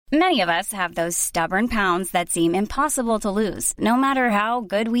Many of us have those stubborn pounds that seem impossible to lose, no matter how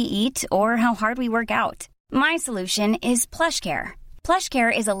good we eat or how hard we work out. My solution is PlushCare.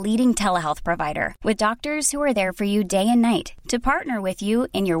 PlushCare is a leading telehealth provider with doctors who are there for you day and night to partner with you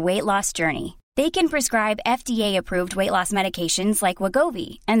in your weight loss journey. They can prescribe FDA-approved weight loss medications like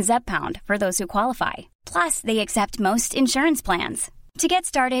Wegovy and Zepbound for those who qualify. Plus, they accept most insurance plans. To get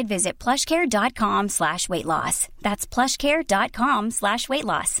started, visit plushcare.com/weightloss. That's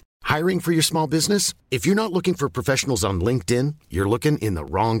plushcare.com/weightloss. Hiring for your small business? If you're not looking for professionals on LinkedIn, you're looking in the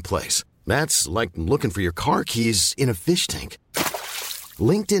wrong place. That's like looking for your car keys in a fish tank.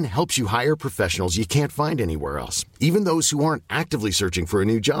 LinkedIn helps you hire professionals you can't find anywhere else, even those who aren't actively searching for a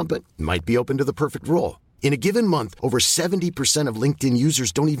new job but might be open to the perfect role. In a given month, over 70% of LinkedIn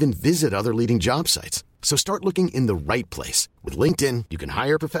users don't even visit other leading job sites. So start looking in the right place. With LinkedIn, you can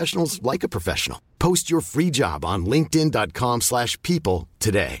hire professionals like a professional. Post your free job on linkedin.com/people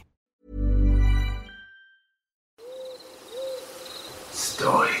today.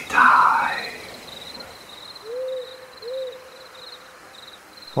 Story time.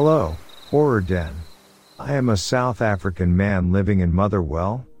 Hello, Horror Den. I am a South African man living in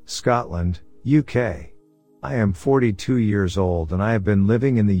Motherwell, Scotland, UK. I am 42 years old and I have been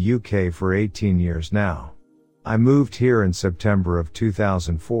living in the UK for 18 years now. I moved here in September of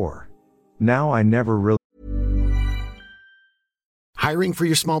 2004. Now I never really Hiring for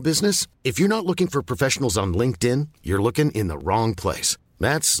your small business? If you're not looking for professionals on LinkedIn, you're looking in the wrong place.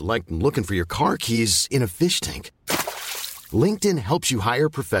 That's like looking for your car keys in a fish tank. LinkedIn helps you hire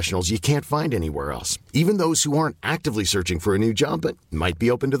professionals you can't find anywhere else, even those who aren't actively searching for a new job but might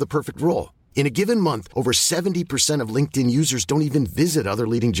be open to the perfect role. In a given month, over 70% of LinkedIn users don't even visit other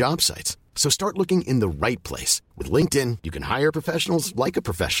leading job sites. So start looking in the right place. With LinkedIn, you can hire professionals like a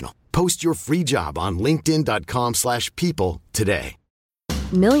professional. Post your free job on linkedin.com/people today.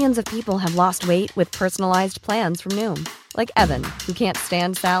 Millions of people have lost weight with personalized plans from Noom. Like Evan, who can't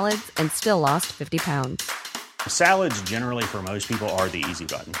stand salads and still lost 50 pounds. Salads generally for most people are the easy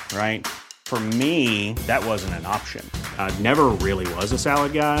button, right? For me, that wasn't an option. I never really was a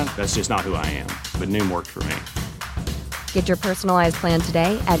salad guy. That's just not who I am. But Noom worked for me. Get your personalized plan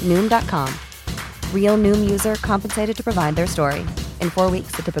today at Noom.com. Real Noom user compensated to provide their story. In 4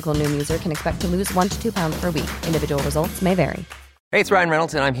 weeks, the typical Noom user can expect to lose 1 to 2 pounds per week. Individual results may vary. Hey, it's Ryan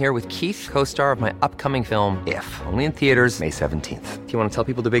Reynolds, and I'm here with Keith, co-star of my upcoming film, If, only in theaters May 17th. Do you want to tell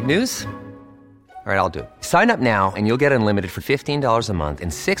people the big news? All right, I'll do it. Sign up now and you'll get unlimited for $15 a month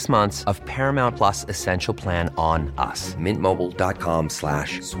and 6 months of Paramount Plus Essential Plan on us.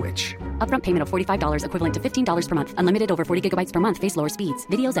 MintMobile.com/switch. Upfront payment of $45 equivalent to $15 per month. Unlimited over 40 gigabytes per month. Face lower speeds.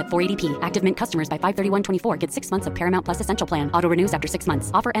 Videos at 480p. Active Mint customers by 531.24 get 6 months of Paramount Plus Essential Plan. Auto renews after 6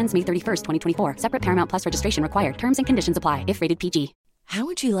 months. Offer ends May 31st, 2024. Separate Paramount Plus registration required. Terms and conditions apply if rated PG. How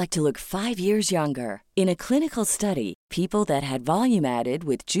would you like to look 5 years younger? In a clinical study, people that had volume added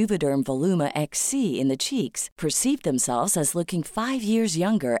with Juvederm Voluma XC in the cheeks perceived themselves as looking 5 years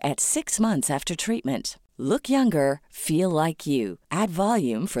younger at 6 months after treatment. Look younger, feel like you. Add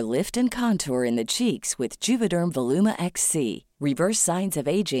volume for lift and contour in the cheeks with Juvederm Voluma XC. Reverse signs of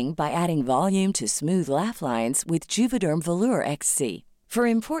aging by adding volume to smooth laugh lines with Juvederm Volure XC. For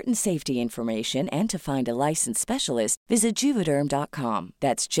important safety information and to find a licensed specialist, visit Juvederm.com.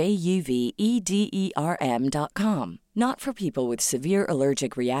 That's JUVEDERM.com. Not for people with severe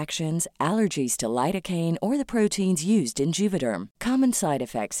allergic reactions, allergies to lidocaine, or the proteins used in Juvederm. Common side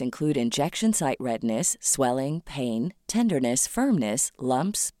effects include injection site redness, swelling, pain, tenderness, firmness,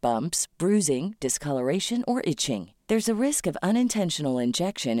 lumps, bumps, bruising, discoloration, or itching. There's a risk of unintentional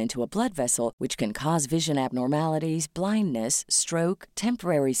injection into a blood vessel, which can cause vision abnormalities, blindness, stroke,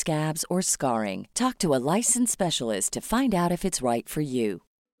 temporary scabs, or scarring. Talk to a licensed specialist to find out if it's right for you.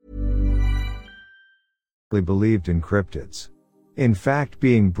 believed in cryptids. In fact,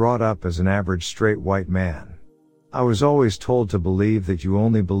 being brought up as an average straight white man, I was always told to believe that you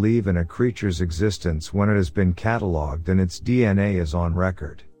only believe in a creature's existence when it has been catalogued and its DNA is on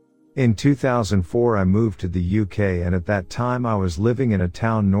record. In 2004 I moved to the UK, and at that time I was living in a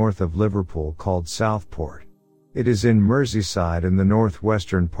town north of Liverpool called Southport. It is in Merseyside in the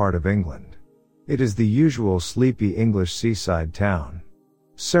northwestern part of England. It is the usual sleepy English seaside town.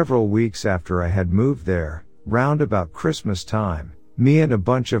 Several weeks after I had moved there, round about Christmas time, me and a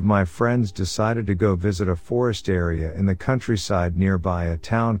bunch of my friends decided to go visit a forest area in the countryside nearby a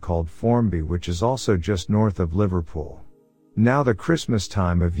town called Formby, which is also just north of Liverpool. Now the Christmas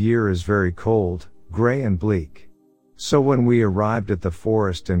time of year is very cold, grey and bleak. So when we arrived at the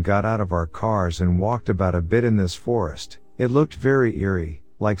forest and got out of our cars and walked about a bit in this forest, it looked very eerie,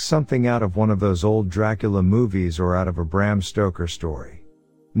 like something out of one of those old Dracula movies or out of a Bram Stoker story.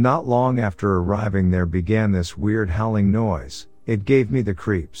 Not long after arriving there began this weird howling noise. It gave me the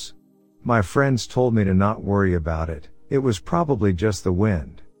creeps. My friends told me to not worry about it, it was probably just the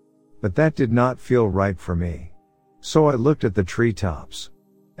wind. But that did not feel right for me. So I looked at the treetops.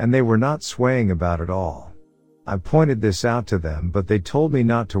 And they were not swaying about at all. I pointed this out to them, but they told me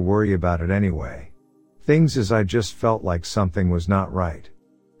not to worry about it anyway. Things as I just felt like something was not right.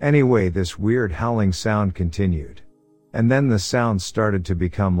 Anyway, this weird howling sound continued. And then the sound started to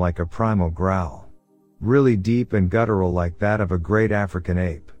become like a primal growl. Really deep and guttural, like that of a great African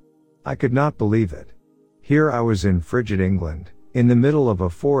ape. I could not believe it. Here I was in frigid England, in the middle of a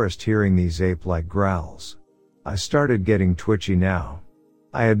forest, hearing these ape-like growls. I started getting twitchy now.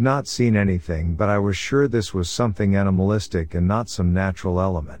 I had not seen anything, but I was sure this was something animalistic and not some natural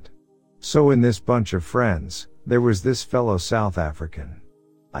element. So in this bunch of friends, there was this fellow South African.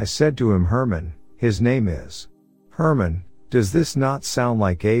 I said to him, Herman, his name is. Herman, does this not sound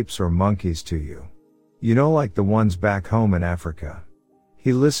like apes or monkeys to you? You know, like the ones back home in Africa.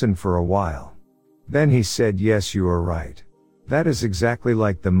 He listened for a while. Then he said, yes, you are right. That is exactly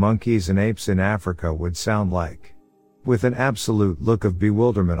like the monkeys and apes in Africa would sound like. With an absolute look of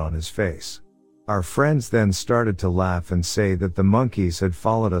bewilderment on his face. Our friends then started to laugh and say that the monkeys had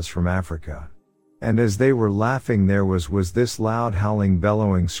followed us from Africa. And as they were laughing, there was this loud howling,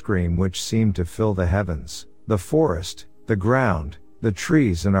 bellowing scream which seemed to fill the heavens, the forest, the ground, the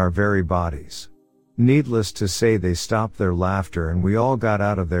trees, and our very bodies. Needless to say, they stopped their laughter and we all got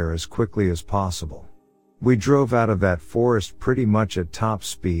out of there as quickly as possible. We drove out of that forest pretty much at top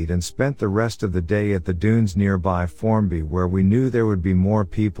speed and spent the rest of the day at the dunes nearby Formby, where we knew there would be more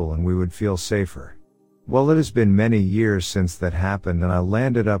people and we would feel safer. Well, it has been many years since that happened, and I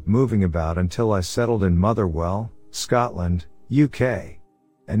landed up moving about until I settled in Motherwell, Scotland, UK.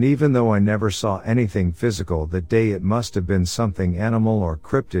 And even though I never saw anything physical that day, it must have been something animal or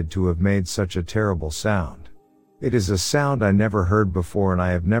cryptid to have made such a terrible sound. It is a sound I never heard before, and I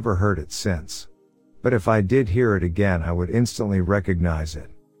have never heard it since. But if I did hear it again, I would instantly recognize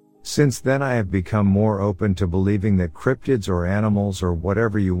it. Since then I have become more open to believing that cryptids or animals or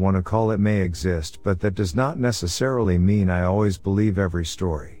whatever you want to call it may exist, but that does not necessarily mean I always believe every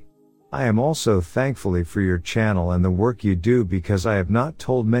story. I am also thankful for your channel and the work you do, because I have not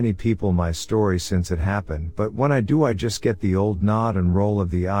told many people my story since it happened, but when I do I just get the old nod and roll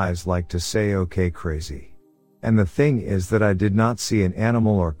of the eyes, like to say, okay, crazy. And the thing is that I did not see an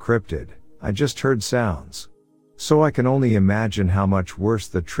animal or cryptid, I just heard sounds. So I can only imagine how much worse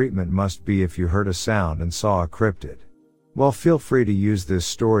the treatment must be if you heard a sound and saw a cryptid. Well, feel free to use this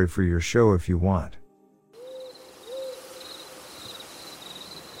story for your show if you want.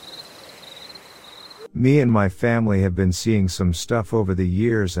 Me and my family have been seeing some stuff over the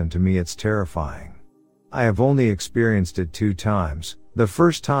years, and to me it's terrifying. I have only experienced it 2 times. The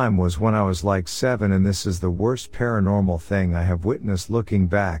first time was when I was like 7, and this is the worst paranormal thing I have witnessed looking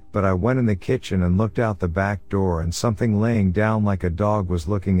back, but I went in the kitchen and looked out the back door, and something laying down like a dog was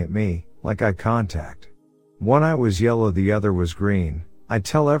looking at me, like eye contact. One eye was yellow, the other was green. I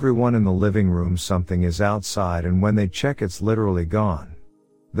tell everyone in the living room something is outside, and when they check it's literally gone.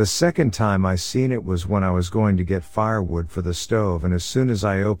 The second time I seen it was when I was going to get firewood for the stove, and as soon as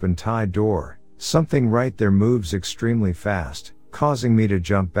I opened tie door, something right there moves extremely fast, causing me to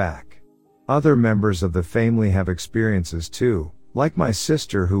jump back. Other members of the family have experiences too, like my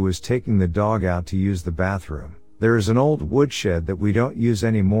sister who was taking the dog out to use the bathroom. There is an old woodshed that we don't use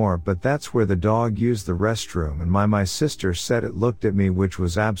anymore, but that's where the dog used the restroom, and my sister said it looked at me, which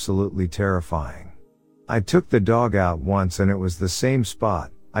was absolutely terrifying. I took the dog out once and it was the same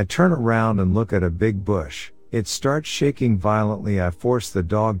spot. I turn around and look at a big bush. It starts shaking violently. I force the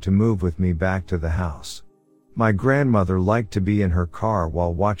dog to move with me back to the house. My grandmother liked to be in her car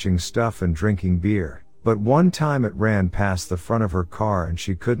while watching stuff and drinking beer, but one time it ran past the front of her car and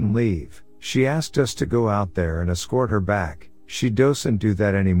she couldn't leave. She asked us to go out there and escort her back. She doesn't do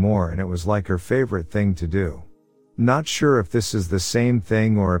that anymore, and it was like her favorite thing to do. Not sure if this is the same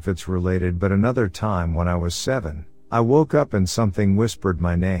thing or if it's related, but another time when I was 7, I woke up and something whispered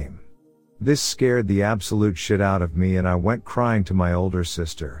my name. This scared the absolute shit out of me, and I went crying to my older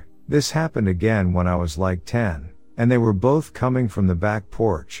sister. This happened again when I was like 10, and they were both coming from the back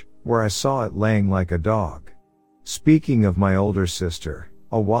porch, where I saw it laying like a dog. Speaking of my older sister,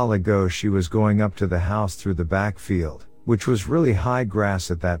 a while ago she was going up to the house through the back field, which was really high grass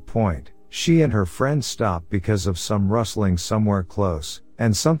at that point. She and her friend stopped because of some rustling somewhere close,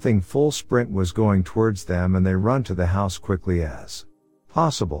 and something full sprint was going towards them, and they run to the house quickly as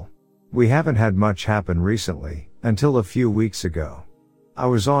possible. We haven't had much happen recently, until a few weeks ago. I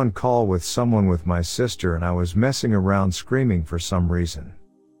was on call with someone with my sister and I was messing around screaming for some reason.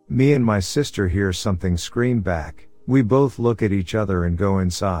 Me and my sister hear something scream back. We both look at each other and go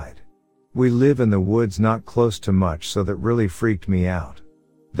inside. We live in the woods not close to much, so that really freaked me out.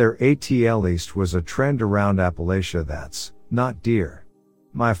 There at least was a trend around Appalachia that's not deer.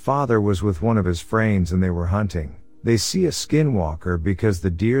 My father was with one of his friends and they were hunting. They see a skinwalker because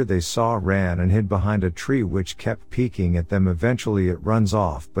the deer they saw ran and hid behind a tree which kept peeking at them. Eventually it runs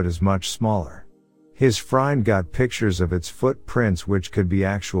off but is much smaller. His friend got pictures of its footprints which could be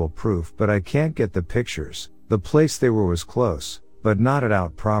actual proof, but I can't get the pictures. The place they were was close, but not at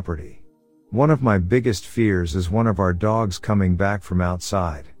out property. One of my biggest fears is one of our dogs coming back from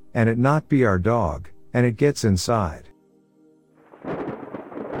outside, and it not be our dog, and it gets inside.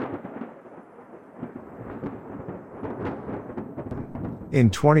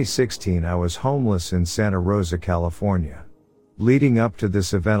 In 2016 I was homeless in Santa Rosa, California. Leading up to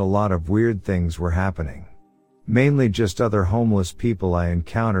this event a lot of weird things were happening. Mainly just other homeless people I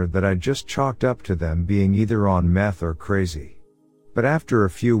encountered that I just chalked up to them being either on meth or crazy. But after a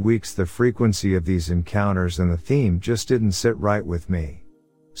few weeks the frequency of these encounters and the theme just didn't sit right with me.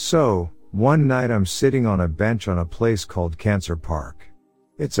 So, one night I'm sitting on a bench on a place called Cancer Park.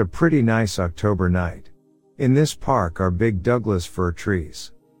 It's a pretty nice October night. In this park are big Douglas fir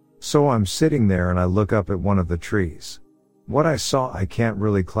trees. So I'm sitting there and I look up at one of the trees. What I saw I can't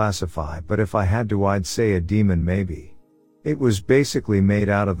really classify, but if I had to I'd say a demon maybe. It was basically made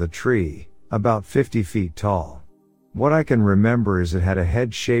out of the tree, about 50 feet tall. What I can remember is it had a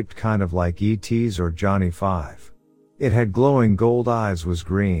head shaped kind of like E.T.'s or Johnny 5. It had glowing gold eyes, was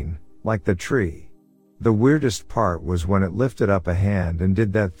green, like the tree. The weirdest part was when it lifted up a hand and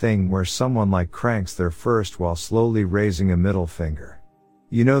did that thing where someone like cranks their fist while slowly raising a middle finger.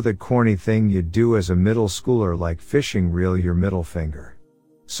 You know that corny thing you'd do as a middle schooler, like fishing reel your middle finger.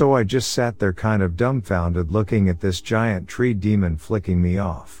 So I just sat there kind of dumbfounded looking at this giant tree demon flicking me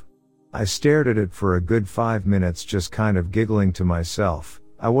off. I stared at it for a good 5 minutes just kind of giggling to myself.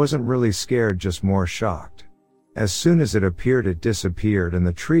 I wasn't really scared, just more shocked. As soon as it appeared it disappeared and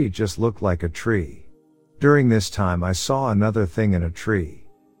the tree just looked like a tree. During this time I saw another thing in a tree.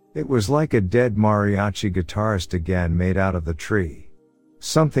 It was like a dead mariachi guitarist again, made out of the tree.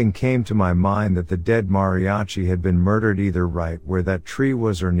 Something came to my mind that the dead mariachi had been murdered either right where that tree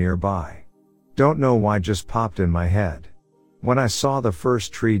was or nearby. Don't know why, just popped in my head. When I saw the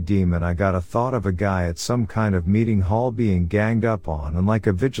first tree demon I got a thought of a guy at some kind of meeting hall being ganged up on and like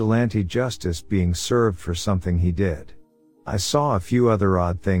a vigilante justice being served for something he did. I saw a few other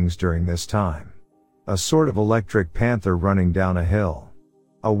odd things during this time. A sort of electric panther running down a hill.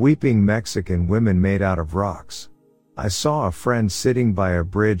 A weeping Mexican woman made out of rocks. I saw a friend sitting by a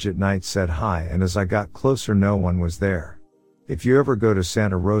bridge at night, said hi, and as I got closer no one was there. If you ever go to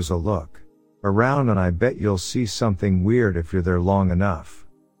Santa Rosa, look around and I bet you'll see something weird if you're there long enough.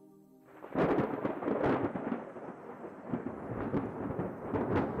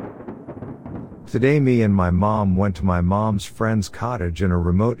 Today me and my mom went to my mom's friend's cottage in a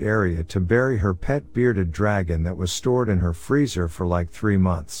remote area to bury her pet bearded dragon that was stored in her freezer for like 3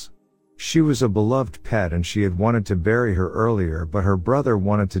 months. She was a beloved pet and she had wanted to bury her earlier, but her brother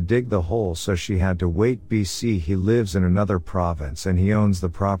wanted to dig the hole so she had to wait. He lives in another province and he owns the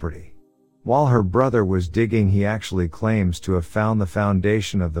property. While her brother was digging he actually claims to have found the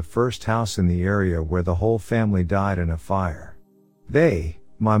foundation of the first house in the area where the whole family died in a fire. They,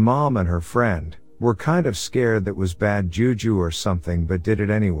 my mom and her friend, were kind of scared that was bad juju or something, but did it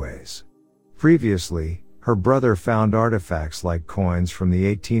anyways. Previously, her brother found artifacts like coins from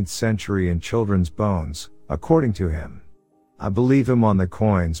the 18th century and children's bones, according to him. I believe him on the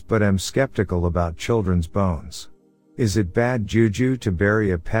coins but am skeptical about children's bones. Is it bad juju to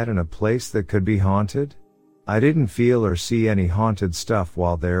bury a pet in a place that could be haunted? I didn't feel or see any haunted stuff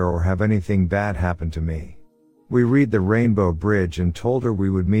while there or have anything bad happen to me. We read the Rainbow Bridge and told her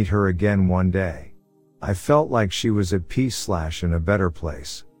we would meet her again one day. I felt like she was at peace / in a better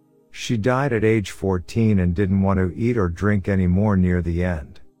place. She died at age 14 and didn't want to eat or drink anymore near the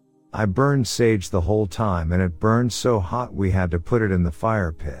end. I burned sage the whole time and it burned so hot we had to put it in the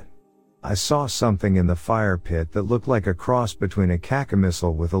fire pit. I saw something in the fire pit that looked like a cross between a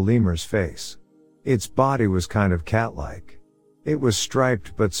cacomissile with a lemur's face. Its body was kind of cat-like. It was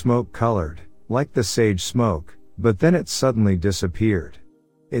striped but smoke-colored, like the sage smoke, but then it suddenly disappeared.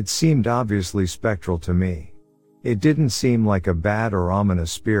 It seemed obviously spectral to me. It didn't seem like a bad or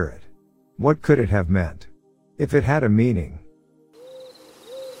ominous spirit. What could it have meant? If it had a meaning.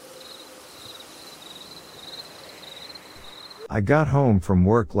 I got home from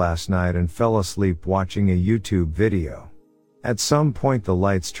work last night and fell asleep watching a YouTube video. At some point the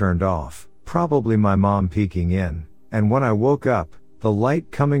lights turned off, probably my mom peeking in, and when I woke up, The light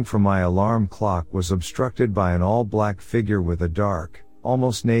coming from my alarm clock was obstructed by an all-black figure with a dark,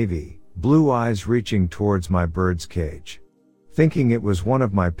 almost navy, blue eyes reaching towards my bird's cage. Thinking it was one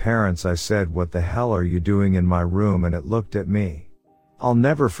of my parents, I said, "What the hell are you doing in my room?" and it looked at me. I'll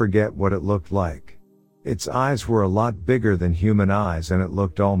never forget what it looked like. Its eyes were a lot bigger than human eyes and it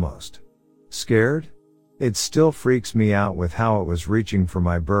looked almost scared. It still freaks me out with how it was reaching for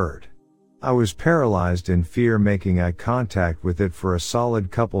my bird. I was paralyzed in fear, making eye contact with it for a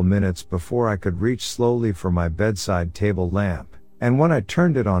solid couple minutes before I could reach slowly for my bedside table lamp, and when I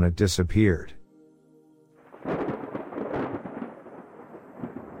turned it on it disappeared.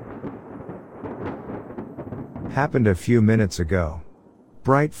 Happened a few minutes ago.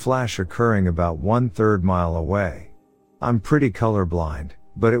 Bright flash occurring about 1/3 mile away. I'm pretty colorblind,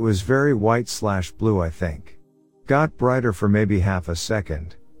 but it was very white/blue, I think. Got brighter for maybe half a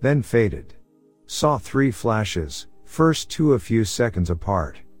second, then faded. Saw 3 flashes, first 2 a few seconds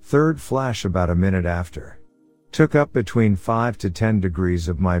apart, third flash about a minute after. Took up between 5 to 10 degrees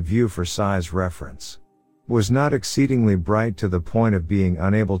of my view for size reference. Was not exceedingly bright to the point of being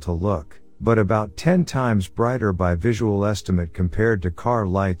unable to look, but about 10 times brighter by visual estimate compared to car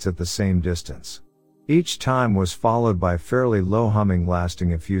lights at the same distance. Each time was followed by fairly low humming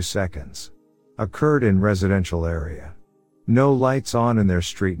lasting a few seconds. Occurred in residential area. No lights on in their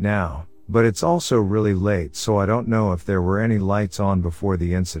street now, but it's also really late, so I don't know if there were any lights on before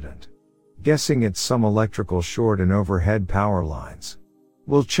the incident. Guessing it's some electrical short in overhead power lines.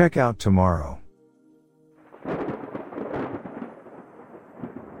 We'll check out tomorrow.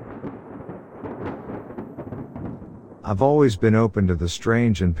 I've always been open to the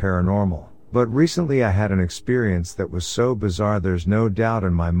strange and paranormal, but recently I had an experience that was so bizarre there's no doubt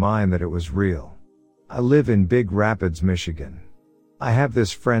in my mind that it was real. I live in Big Rapids, Michigan. I have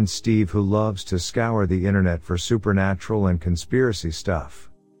this friend Steve who loves to scour the internet for supernatural and conspiracy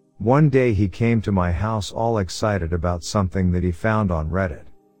stuff. One day he came to my house all excited about something that he found on Reddit.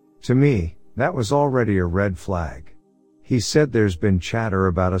 To me, that was already a red flag. He said there's been chatter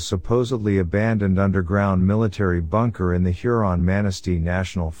about a supposedly abandoned underground military bunker in the Huron-Manistee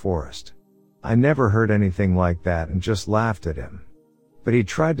National Forest. I never heard anything like that and just laughed at him. But he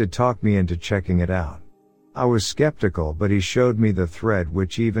tried to talk me into checking it out. I was skeptical, but he showed me the thread,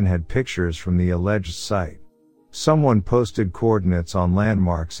 which even had pictures from the alleged site. Someone posted coordinates on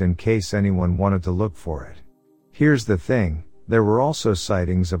landmarks in case anyone wanted to look for it. Here's the thing, there were also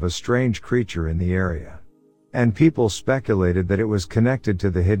sightings of a strange creature in the area. And people speculated that it was connected to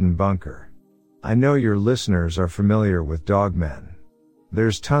the hidden bunker. I know your listeners are familiar with dogmen.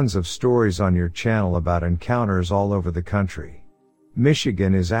 There's tons of stories on your channel about encounters all over the country.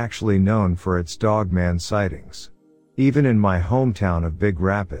 Michigan is actually known for its dogman sightings. Even in my hometown of Big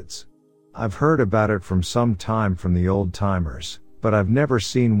Rapids. I've heard about it from some time from the old timers, but I've never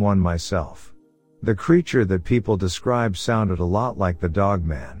seen one myself. The creature that people describe sounded a lot like the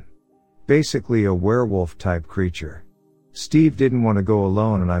dogman. Basically a werewolf type creature. Steve didn't want to go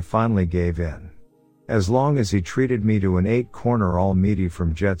alone and I finally gave in. As long as he treated me to an 8-corner all meaty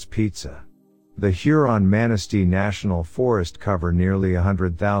from Jet's Pizza. The Huron-Manistee National Forest cover nearly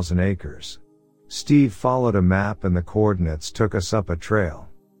 100,000 acres. Steve followed a map and the coordinates took us up a trail.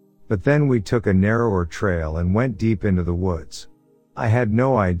 But then we took a narrower trail and went deep into the woods. I had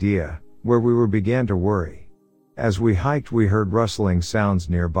no idea where we were, began to worry. As we hiked we heard rustling sounds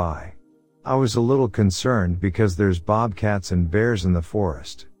nearby. I was a little concerned because there's bobcats and bears in the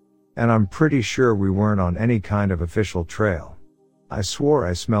forest. And I'm pretty sure we weren't on any kind of official trail. I swore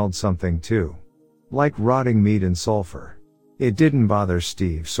I smelled something too. Like rotting meat and sulfur. It didn't bother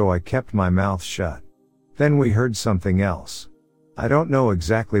Steve, so I kept my mouth shut. Then we heard something else. I don't know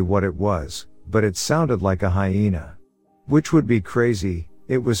exactly what it was, but it sounded like a hyena. Which would be crazy,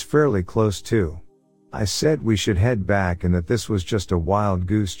 it was fairly close too. I said we should head back and that this was just a wild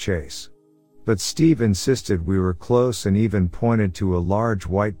goose chase. But Steve insisted we were close and even pointed to a large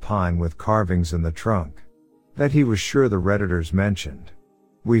white pine with carvings in the trunk. That he was sure the Redditors mentioned.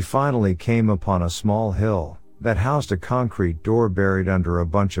 We finally came upon a small hill that housed a concrete door buried under a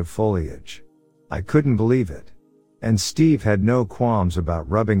bunch of foliage. I couldn't believe it. And Steve had no qualms about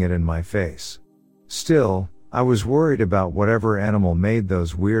rubbing it in my face. Still, I was worried about whatever animal made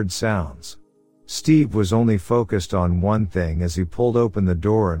those weird sounds. Steve was only focused on one thing as he pulled open the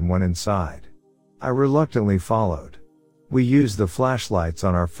door and went inside. I reluctantly followed. We used the flashlights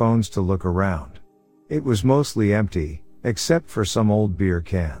on our phones to look around. It was mostly empty, except for some old beer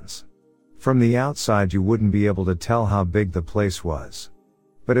cans. From the outside you wouldn't be able to tell how big the place was.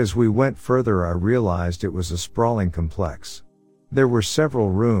 But as we went further I realized it was a sprawling complex. There were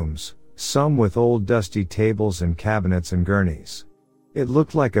several rooms, some with old dusty tables and cabinets and gurneys. It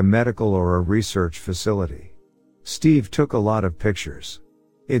looked like a medical or a research facility. Steve took a lot of pictures.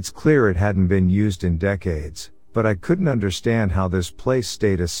 It's clear it hadn't been used in decades, but I couldn't understand how this place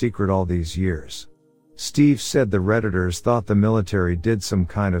stayed a secret all these years. Steve said the Redditors thought the military did some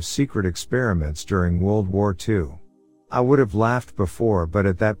kind of secret experiments during World War II. I would have laughed before, but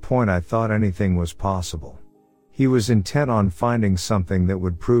at that point I thought anything was possible. He was intent on finding something that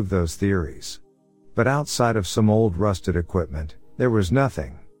would prove those theories. But outside of some old rusted equipment, there was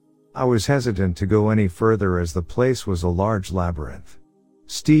nothing. I was hesitant to go any further as the place was a large labyrinth.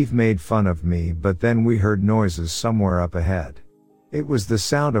 Steve made fun of me, but then we heard noises somewhere up ahead. It was the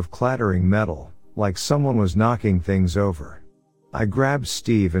sound of clattering metal, like someone was knocking things over. I grabbed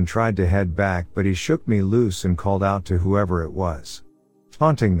Steve and tried to head back, but he shook me loose and called out to whoever it was.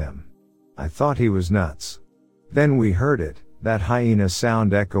 Taunting them. I thought he was nuts. Then we heard it, that hyena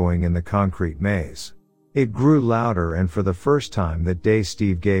sound echoing in the concrete maze. It grew louder, and for the first time that day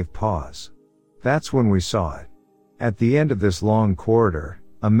Steve gave pause. That's when we saw it. At the end of this long corridor,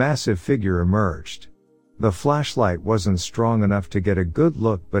 a massive figure emerged. The flashlight wasn't strong enough to get a good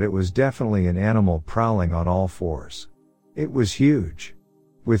look, but it was definitely an animal prowling on all fours. It was huge,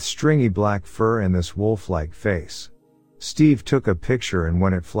 with stringy black fur and this wolf-like face. Steve took a picture, and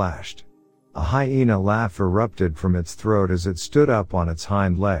when it flashed, a hyena laugh erupted from its throat as it stood up on its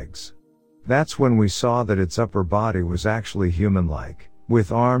hind legs. That's when we saw that its upper body was actually human-like,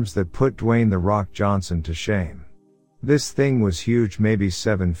 with arms that put Dwayne "The Rock" Johnson to shame. This thing was huge, maybe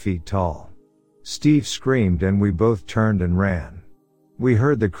 7 feet tall. Steve screamed and we both turned and ran. We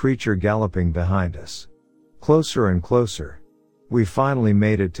heard the creature galloping behind us. Closer and closer. We finally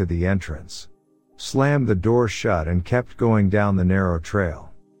made it to the entrance. Slammed the door shut and kept going down the narrow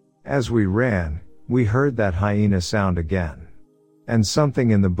trail. As we ran, we heard that hyena sound again. And something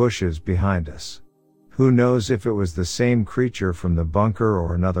in the bushes behind us. Who knows if it was the same creature from the bunker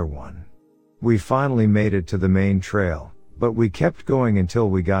or another one. We finally made it to the main trail, but we kept going until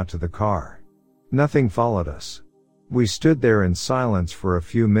we got to the car. Nothing followed us. We stood there in silence for a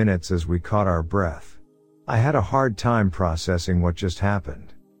few minutes as we caught our breath. I had a hard time processing what just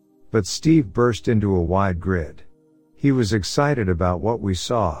happened. But Steve burst into a wide grin. He was excited about what we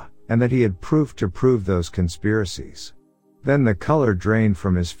saw, and that he had proof to prove those conspiracies. Then the color drained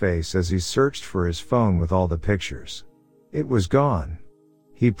from his face as he searched for his phone with all the pictures. It was gone.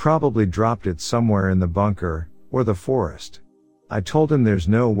 He probably dropped it somewhere in the bunker, or the forest. I told him there's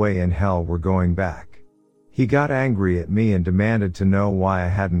no way in hell we're going back. He got angry at me and demanded to know why I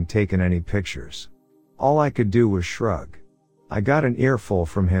hadn't taken any pictures. All I could do was shrug. I got an earful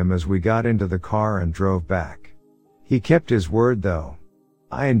from him as we got into the car and drove back. He kept his word though.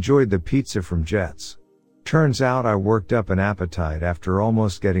 I enjoyed the pizza from Jets. Turns out I worked up an appetite after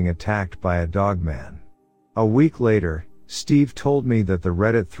almost getting attacked by a dogman. A week later, Steve told me that the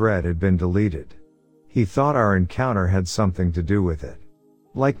Reddit thread had been deleted. He thought our encounter had something to do with it.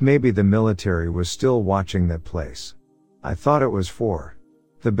 Like maybe the military was still watching that place. I thought it was for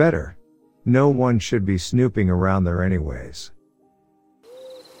the better. No one should be snooping around there anyways.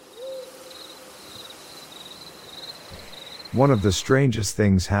 One of the strangest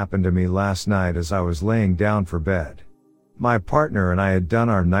things happened to me last night as I was laying down for bed. My partner and I had done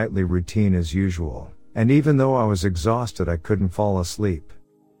our nightly routine as usual, and even though I was exhausted I couldn't fall asleep.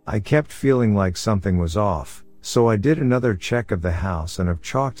 I kept feeling like something was off, so I did another check of the house and have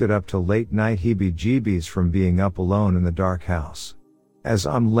chalked it up to late night heebie-jeebies from being up alone in the dark house. As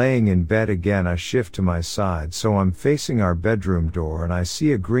I'm laying in bed again I shift to my side so I'm facing our bedroom door and I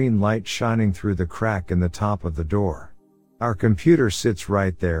see a green light shining through the crack in the top of the door. Our computer sits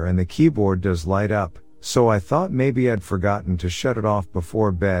right there and the keyboard does light up, so I thought maybe I'd forgotten to shut it off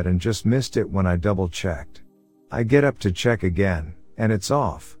before bed and just missed it when I double checked. I get up to check again, and it's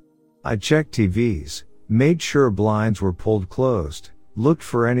off. I checked TVs, made sure blinds were pulled closed, looked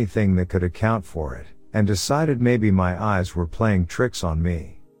for anything that could account for it, and decided maybe my eyes were playing tricks on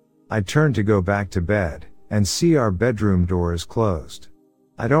me. I turned to go back to bed, and see our bedroom door is closed.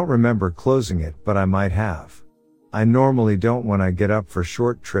 I don't remember closing it, but I might have. I normally don't when I get up for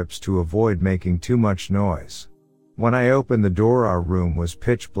short trips to avoid making too much noise. When I opened the door our room was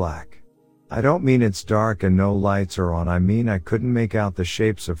pitch black. I don't mean it's dark and no lights are on, I mean I couldn't make out the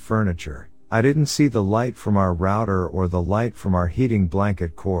shapes of furniture. I didn't see the light from our router or the light from our heating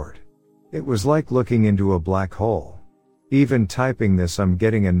blanket cord. It was like looking into a black hole. Even typing this I'm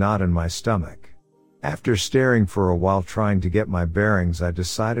getting a knot in my stomach. After staring for a while trying to get my bearings I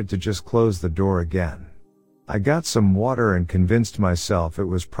decided to just close the door again. I got some water and convinced myself it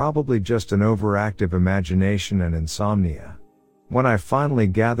was probably just an overactive imagination and insomnia. When I finally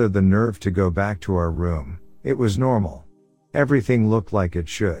gathered the nerve to go back to our room, it was normal. Everything looked like it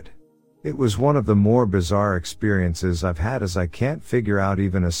should. It was one of the more bizarre experiences I've had, as I can't figure out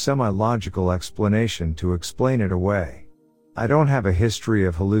even a semi-logical explanation to explain it away. I don't have a history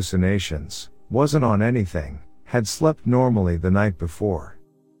of hallucinations, wasn't on anything, had slept normally the night before.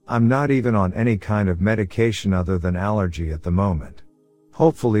 I'm not even on any kind of medication other than allergy at the moment.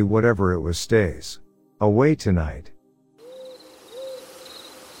 Hopefully whatever it was stays away tonight.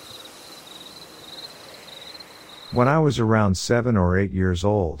 When I was around 7 or 8 years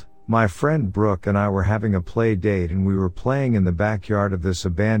old, my friend Brooke and I were having a play date, and we were playing in the backyard of this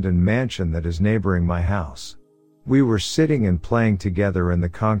abandoned mansion that is neighboring my house. We were sitting and playing together in the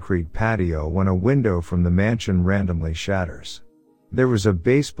concrete patio when a window from the mansion randomly shatters. There was a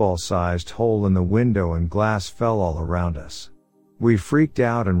baseball-sized hole in the window and glass fell all around us. We freaked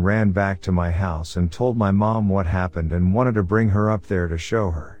out and ran back to my house and told my mom what happened and wanted to bring her up there to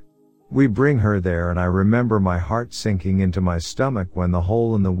show her. We bring her there, and I remember my heart sinking into my stomach when the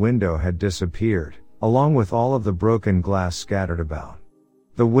hole in the window had disappeared, along with all of the broken glass scattered about.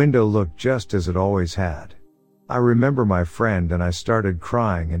 The window looked just as it always had. I remember my friend and I started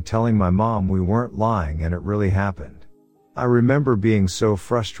crying and telling my mom we weren't lying and it really happened. I remember being so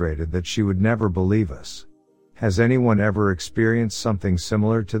frustrated that she would never believe us. Has anyone ever experienced something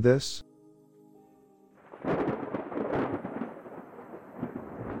similar to this?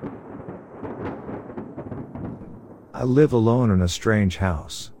 I live alone in a strange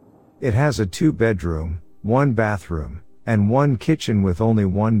house. It has a 2-bedroom, 1 bathroom, and 1 kitchen with only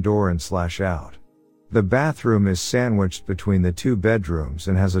 1 door and /out. The bathroom is sandwiched between the 2 bedrooms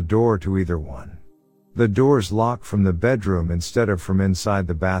and has a door to either one. The doors lock from the bedroom instead of from inside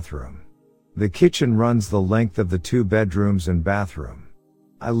the bathroom. The kitchen runs the length of the 2 bedrooms and bathroom.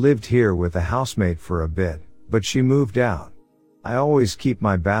 I lived here with a housemate for a bit, but she moved out. I always keep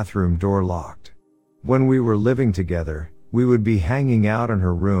my bathroom door locked. When we were living together, we would be hanging out in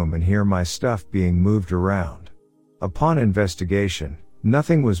her room and hear my stuff being moved around. Upon investigation,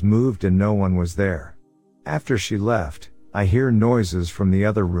 nothing was moved and no one was there. After she left, I hear noises from the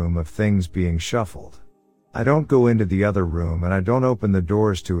other room of things being shuffled. I don't go into the other room and I don't open the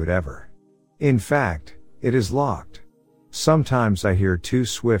doors to it ever. In fact, it is locked. Sometimes I hear 2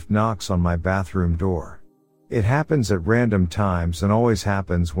 swift knocks on my bathroom door. It happens at random times and always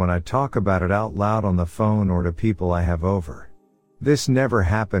happens when I talk about it out loud on the phone or to people I have over. This never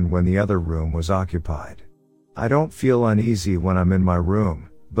happened when the other room was occupied. I don't feel uneasy when I'm in my room,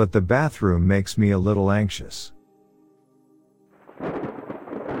 but the bathroom makes me a little anxious.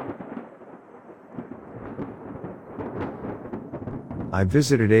 I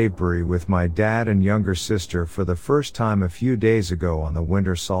visited Avebury with my dad and younger sister for the first time a few days ago on the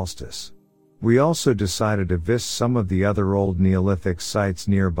winter solstice. We also decided to visit some of the other old Neolithic sites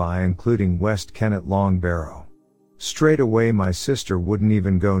nearby, including West Kennet Long Barrow. Straight away my sister wouldn't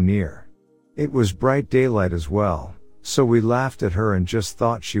even go near. It was bright daylight as well, so we laughed at her and just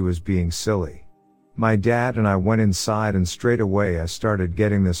thought she was being silly. My dad and I went inside and straight away I started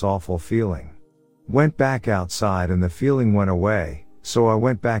getting this awful feeling. Went back outside and the feeling went away, so I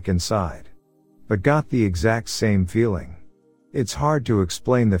went back inside. But got the exact same feeling. It's hard to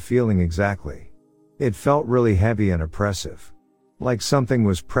explain the feeling exactly. It felt really heavy and oppressive. Like something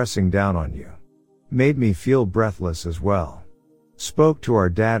was pressing down on you. Made me feel breathless as well. Spoke to our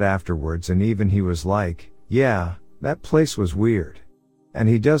dad afterwards and even he was like, yeah, that place was weird. And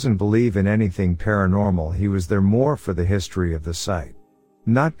he doesn't believe in anything paranormal, he was there more for the history of the site.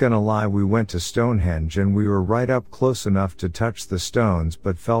 Not gonna lie, we went to Stonehenge and we were right up close enough to touch the stones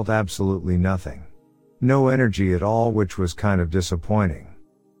but felt absolutely nothing. No energy at all, which was kind of disappointing.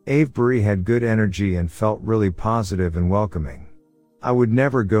 Avebury had good energy and felt really positive and welcoming. I would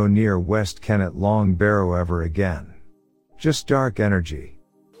never go near West Kennet Long Barrow ever again. Just dark energy.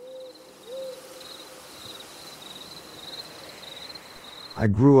 I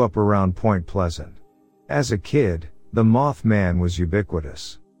grew up around Point Pleasant. As a kid, the Mothman was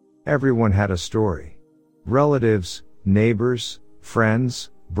ubiquitous. Everyone had a story. Relatives, neighbors,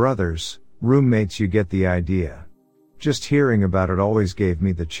 friends, brothers, roommates, you get the idea. Just hearing about it always gave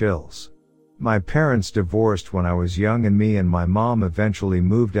me the chills. My parents divorced when I was young and me and my mom eventually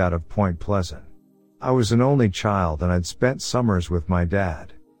moved out of Point Pleasant. I was an only child and I'd spent summers with my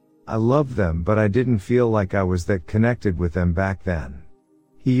dad. I loved them, but I didn't feel like I was that connected with them back then.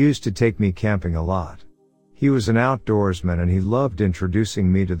 He used to take me camping a lot. He was an outdoorsman and he loved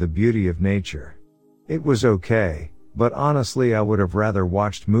introducing me to the beauty of nature. It was okay, but honestly I would have rather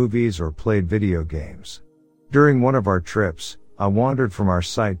watched movies or played video games. During one of our trips, I wandered from our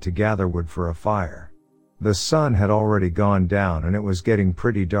site to gather wood for a fire. The sun had already gone down and it was getting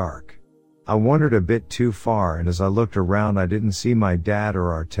pretty dark. I wandered a bit too far, and as I looked around I didn't see my dad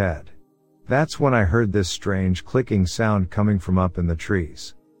or our Ted. That's when I heard this strange clicking sound coming from up in the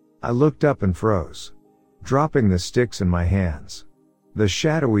trees. I looked up and froze, dropping the sticks in my hands. The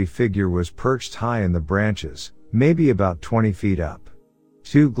shadowy figure was perched high in the branches, maybe about 20 feet up.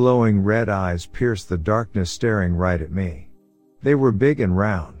 Two glowing red eyes pierced the darkness, staring right at me. They were big and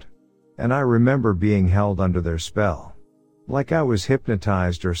round, and I remember being held under their spell, like I was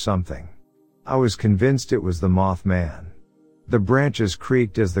hypnotized or something. I was convinced it was the Mothman. The branches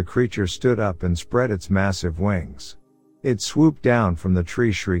creaked as the creature stood up and spread its massive wings. It swooped down from the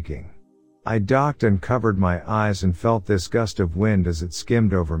tree, shrieking. I ducked and covered my eyes and felt this gust of wind as it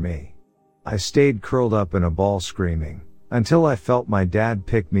skimmed over me. I stayed curled up in a ball, screaming, until I felt my dad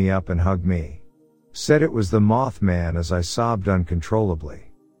pick me up and hug me. Said it was the Mothman as I sobbed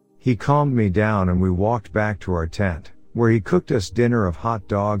uncontrollably. He calmed me down and we walked back to our tent, where he cooked us dinner of hot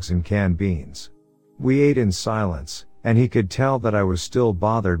dogs and canned beans. We ate in silence, and he could tell that I was still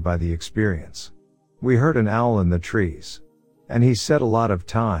bothered by the experience. We heard an owl in the trees, and he said a lot of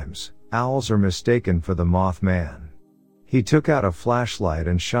times, owls are mistaken for the Mothman. He took out a flashlight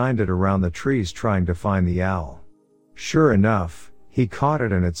and shined it around the trees trying to find the owl. Sure enough, he caught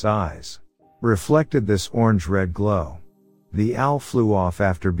it, and its eyes reflected this orange-red glow. The owl flew off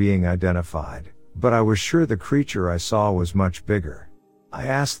after being identified, but I was sure the creature I saw was much bigger. I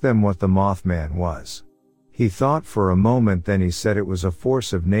asked them what the Mothman was. He thought for a moment, then he said it was a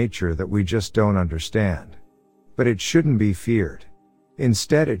force of nature that we just don't understand. But it shouldn't be feared.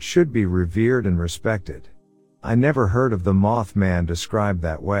 Instead, it should be revered and respected. I never heard of the Mothman described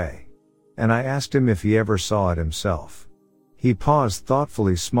that way. And I asked him if he ever saw it himself. He paused,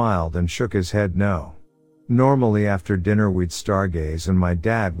 thoughtfully smiled, and shook his head no. Normally after dinner we'd stargaze and my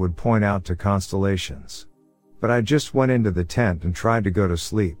dad would point out to constellations. But I just went into the tent and tried to go to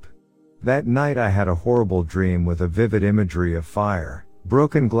sleep. That night I had a horrible dream with a vivid imagery of fire,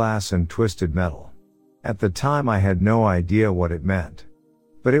 broken glass and twisted metal. At the time I had no idea what it meant.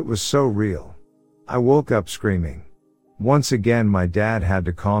 But it was so real. I woke up screaming. Once again my dad had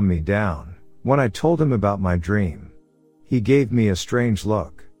to calm me down. When I told him about my dream, he gave me a strange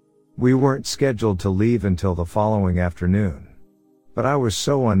look. We weren't scheduled to leave until the following afternoon. But I was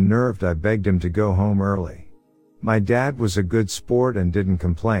so unnerved I begged him to go home early. My dad was a good sport and didn't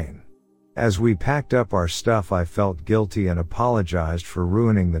complain. As we packed up our stuff I felt guilty and apologized for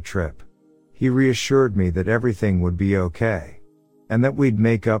ruining the trip. He reassured me that everything would be okay, and that we'd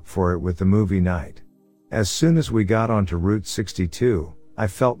make up for it with the movie night. As soon as we got onto Route 62, I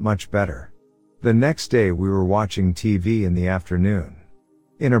felt much better. The next day we were watching TV in the afternoon.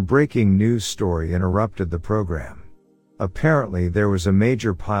 A breaking news story interrupted the program. Apparently there was a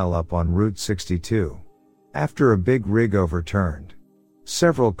major pileup on Route 62. After a big rig overturned,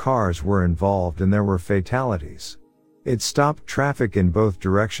 several cars were involved and there were fatalities. It stopped traffic in both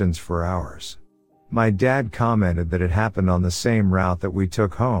directions for hours. My dad commented that it happened on the same route that we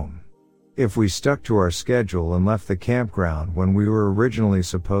took home. If we stuck to our schedule and left the campground when we were originally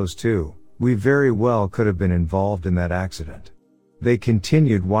supposed to, we very well could have been involved in that accident. They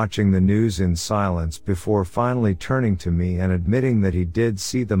continued watching the news in silence before finally turning to me and admitting that he did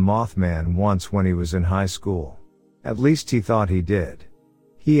see the Mothman once when he was in high school. At least he thought he did.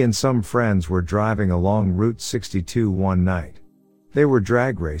 He and some friends were driving along Route 62 one night. They were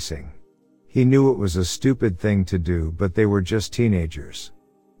drag racing. He knew it was a stupid thing to do, but they were just teenagers.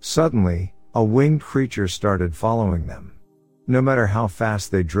 Suddenly, a winged creature started following them. No matter how fast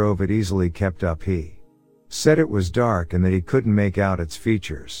they drove, it easily kept up. He said it was dark and that he couldn't make out its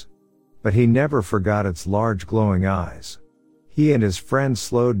features. But he never forgot its large glowing eyes. He and his friend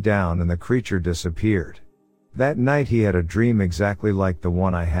slowed down and the creature disappeared. That night he had a dream exactly like the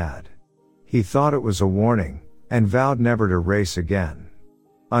one I had. He thought it was a warning, and vowed never to race again.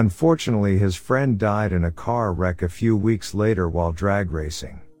 Unfortunately, his friend died in a car wreck a few weeks later while drag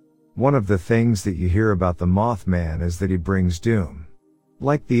racing. One of the things that you hear about the Mothman is that he brings doom.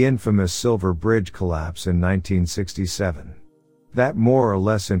 Like the infamous Silver Bridge collapse in 1967. That more or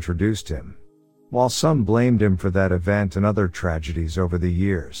less introduced him. While some blamed him for that event and other tragedies over the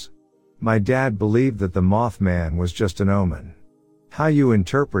years, my dad believed that the Mothman was just an omen. How you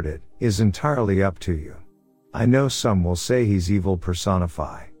interpret it is entirely up to you. I know some will say he's evil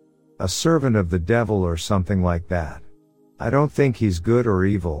personified, a servant of the devil or something like that. I don't think he's good or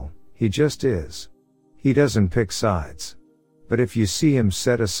evil, he just is. He doesn't pick sides. But if you see him,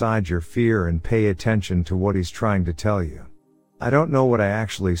 set aside your fear and pay attention to what he's trying to tell you. I don't know what I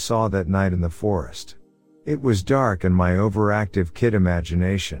actually saw that night in the forest. It was dark and my overactive kid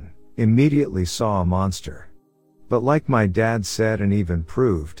imagination immediately saw a monster. But like my dad said and even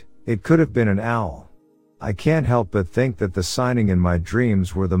proved, It could have been an owl. I can't help but think that the signing in my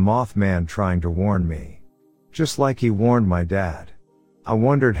dreams were the Mothman trying to warn me. Just like he warned my dad. I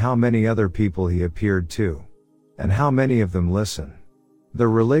wondered how many other people he appeared to. And how many of them listen. The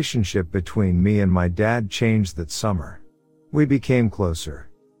relationship between me and my dad changed that summer. We became closer.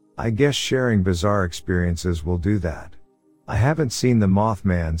 I guess sharing bizarre experiences will do that. I haven't seen the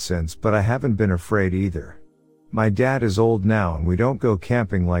Mothman since, but I haven't been afraid either. My dad is old now and we don't go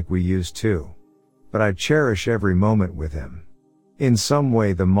camping like we used to. But I cherish every moment with him. In some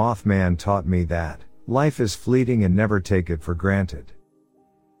way the Mothman taught me that life is fleeting and never take it for granted.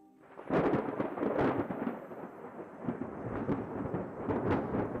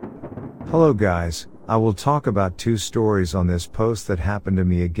 Hello guys, I will talk about 2 stories on this post that happened to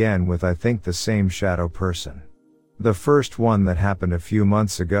me again with I think the same shadow person. The first one that happened a few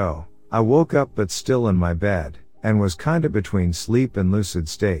months ago, I woke up but still in my bed, and was kinda between sleep and lucid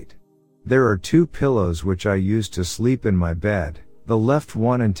state. There are 2 pillows which I use to sleep in my bed, the left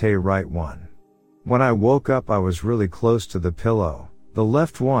one and the right one. When I woke up I was really close to the pillow, the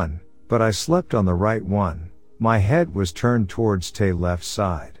left one, but I slept on the right one. My head was turned towards the left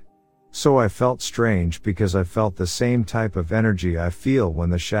side. So I felt strange because I felt the same type of energy I feel when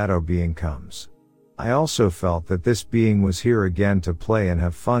the shadow being comes. I also felt that this being was here again to play and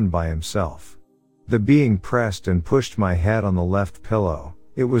have fun by himself. The being pressed and pushed my head on the left pillow.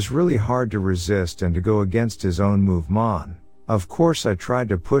 It was really hard to resist and to go against his own movement. Of course I tried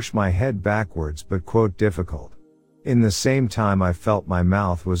to push my head backwards but quote difficult. In the same time I felt my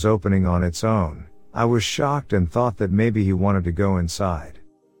mouth was opening on its own. I was shocked and thought that maybe he wanted to go inside.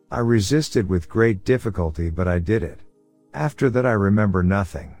 I resisted with great difficulty but I did it. After that I remember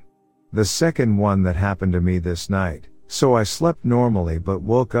nothing. The second one that happened to me this night, so I slept normally but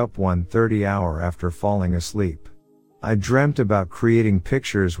woke up 1:30 hour after falling asleep. I dreamt about creating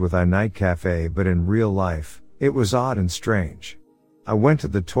pictures with a night cafe but in real life, it was odd and strange. I went to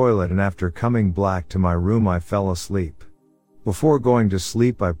the toilet and after coming back to my room I fell asleep. Before going to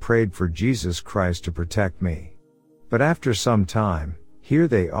sleep I prayed for Jesus Christ to protect me. But after some time, here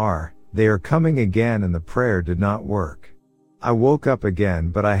they are coming again and the prayer did not work. I woke up again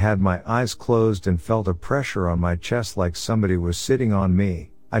but I had my eyes closed and felt a pressure on my chest like somebody was sitting on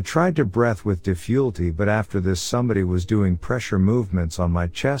me. I tried to breathe with difficulty but after this somebody was doing pressure movements on my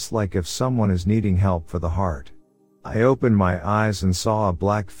chest like if someone is needing help for the heart. I opened my eyes and saw a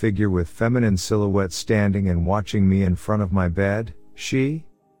black figure with feminine silhouette standing and watching me in front of my bed. She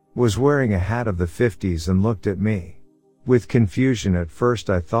was wearing a hat of the 50s and looked at me. With confusion at first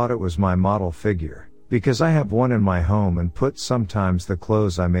I thought it was my model figure, because I have one in my home and put sometimes the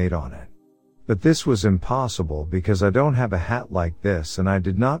clothes I made on it. But this was impossible because I don't have a hat like this and I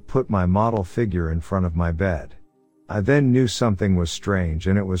did not put my model figure in front of my bed. I then knew something was strange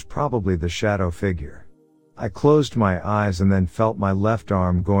and it was probably the shadow figure. I closed my eyes and then felt my left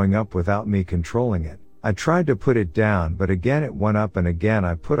arm going up without me controlling it. I tried to put it down but again it went up and again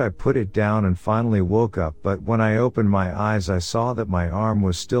I put it down and finally woke up but when I opened my eyes I saw that my arm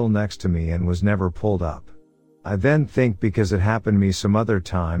was still next to me and was never pulled up. I then think because it happened to me some other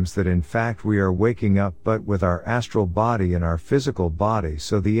times that in fact we are waking up but with our astral body and our physical body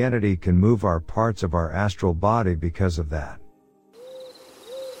so the entity can move our parts of our astral body because of that.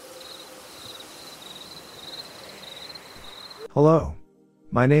 Hello.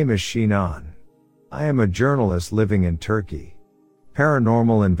 My name is Shinan. I am a journalist living in Turkey.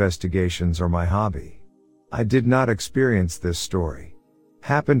 Paranormal investigations are my hobby. I did not experience this story.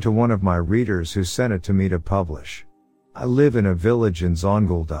 Happened to one of my readers who sent it to me to publish. I live in a village in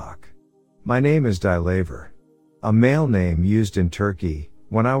Zonguldak. My name is Dilaver. A male name used in Turkey.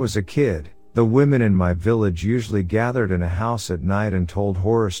 When I was a kid, the women in my village usually gathered in a house at night and told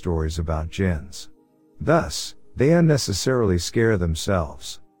horror stories about jinns. Thus, they unnecessarily scare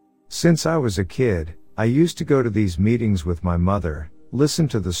themselves. Since I was a kid, I used to go to these meetings with my mother, listen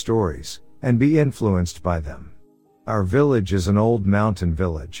to the stories, and be influenced by them. Our village is an old mountain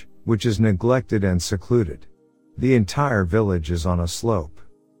village, which is neglected and secluded. The entire village is on a slope.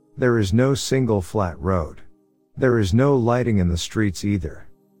 There is no single flat road. There is no lighting in the streets either.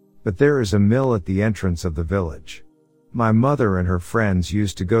 But there is a mill at the entrance of the village. My mother and her friends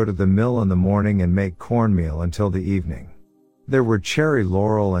used to go to the mill in the morning and make cornmeal until the evening. There were cherry,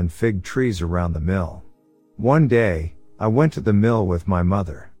 laurel and fig trees around the mill. One day, I went to the mill with my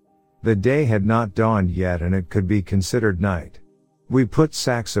mother. The day had not dawned yet and it could be considered night. We put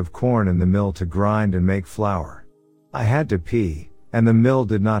sacks of corn in the mill to grind and make flour. I had to pee, and the mill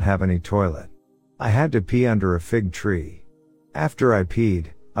did not have any toilet. I had to pee under a fig tree. After I peed,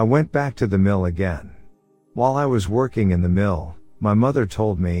 I went back to the mill again. While I was working in the mill, my mother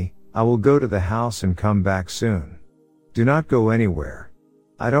told me, "I will go to the house and come back soon. Do not go anywhere."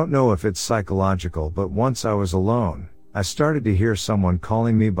 I don't know if it's psychological, but once I was alone, I started to hear someone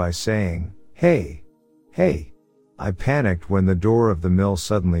calling me by saying, "Hey, hey." I panicked when the door of the mill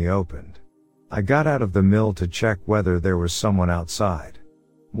suddenly opened. I got out of the mill to check whether there was someone outside.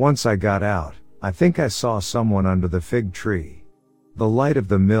 Once I got out, I think I saw someone under the fig tree. The light of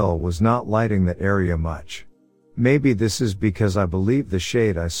the mill was not lighting that area much. Maybe this is because I believe the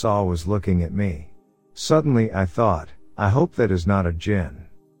shade I saw was looking at me. Suddenly I thought, I hope that is not a jinn.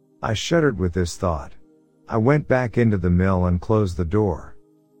 I shuddered with this thought. I went back into the mill and closed the door.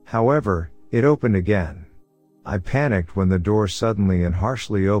 However, it opened again. I panicked when the door suddenly and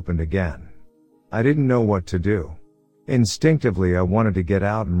harshly opened again. I didn't know what to do. Instinctively I wanted to get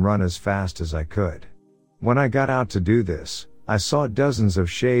out and run as fast as I could. When I got out to do this, I saw dozens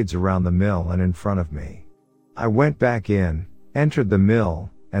of shades around the mill and in front of me. I went back in, entered the mill,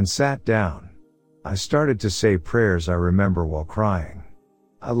 and sat down. I started to say prayers I remember while crying.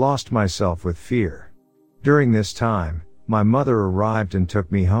 I lost myself with fear. During this time, my mother arrived and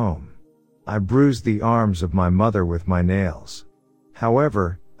took me home. I bruised the arms of my mother with my nails.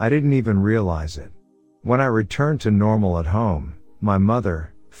 However, I didn't even realize it. When I returned to normal at home, my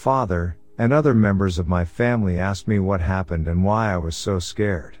mother, father, and other members of my family asked me what happened and why I was so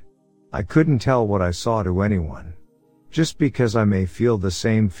scared. I couldn't tell what I saw to anyone. Just because I may feel the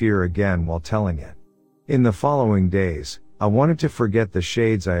same fear again while telling it. In the following days, I wanted to forget the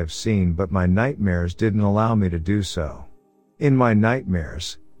shades I have seen, but my nightmares didn't allow me to do so. In my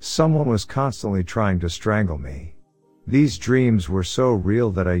nightmares, someone was constantly trying to strangle me. These dreams were so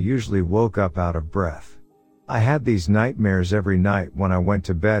real that I usually woke up out of breath. I had these nightmares every night when I went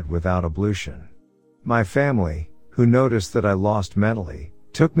to bed without ablution. My family, who noticed that I lost mentally,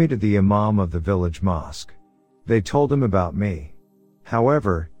 took me to the imam of the village mosque. They told him about me.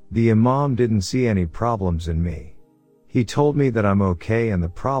 However, the imam didn't see any problems in me. He told me that I'm okay and the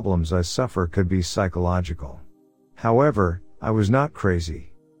problems I suffer could be psychological. However, I was not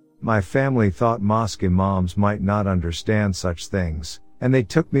crazy. My family thought mosque imams might not understand such things, and they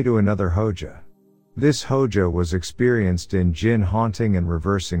took me to another Hoja. This Hoja was experienced in jinn haunting and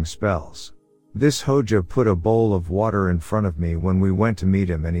reversing spells. This Hoja put a bowl of water in front of me when we went to meet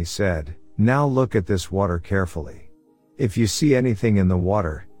him, and he said, "Now look at this water carefully. If you see anything in the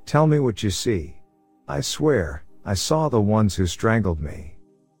water, tell me what you see." I swear, I saw the ones who strangled me.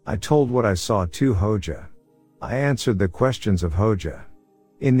 I told what I saw to Hoja. I answered the questions of Hoja.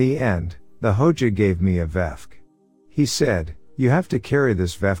 In the end, the Hoja gave me a vefk. He said, "You have to carry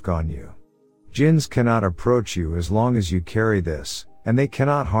this vefk on you. Jinns cannot approach you as long as you carry this, and they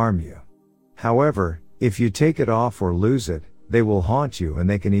cannot harm you. However, if you take it off or lose it, they will haunt you and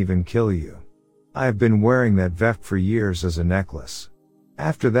they can even kill you." I have been wearing that vefk for years as a necklace.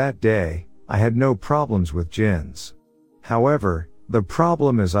 After that day, I had no problems with jinns. However, the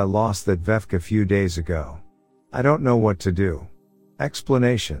problem is I lost that vefk a few days ago. I don't know what to do.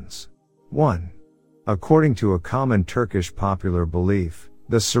 Explanations. 1. According to a common Turkish popular belief,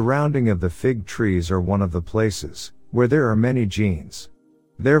 the surrounding of the fig trees are one of the places where there are many jinns.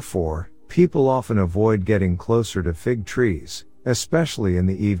 Therefore, people often avoid getting closer to fig trees, especially in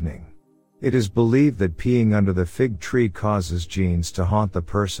the evening. It is believed that peeing under the fig tree causes jinns to haunt the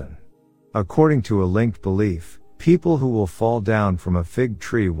person. According to a linked belief, people who will fall down from a fig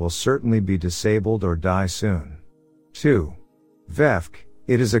tree will certainly be disabled or die soon. 2. Vefk,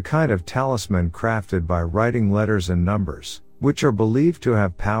 it is a kind of talisman crafted by writing letters and numbers, which are believed to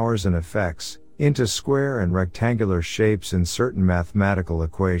have powers and effects, into square and rectangular shapes in certain mathematical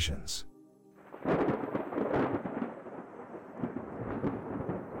equations.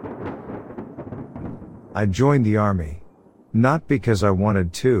 I joined the army. Not because I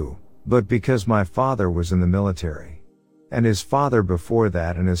wanted to, but because my father was in the military. And his father before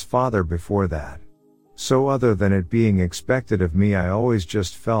that and his father before that. So other than it being expected of me, I always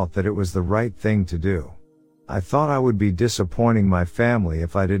just felt that it was the right thing to do. I thought I would be disappointing my family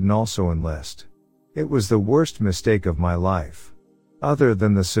if I didn't also enlist. It was the worst mistake of my life. Other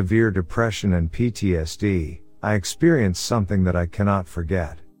than the severe depression and PTSD, I experienced something that I cannot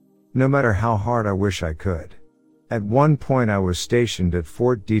forget. No matter how hard I wish I could. At one point I was stationed at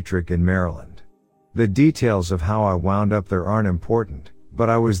Fort Detrick in Maryland. The details of how I wound up there aren't important, but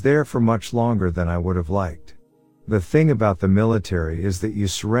I was there for much longer than I would have liked. The thing about the military is that you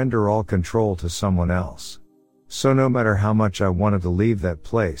surrender all control to someone else. So no matter how much I wanted to leave that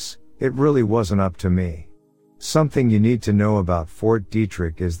place, it really wasn't up to me. Something you need to know about Fort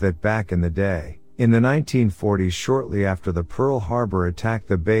Detrick is that back in the day, In the 1940s, shortly after the Pearl Harbor attack,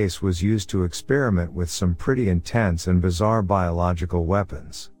 the base was used to experiment with some pretty intense and bizarre biological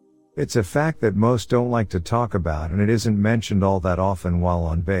weapons. It's a fact that most don't like to talk about, and it isn't mentioned all that often while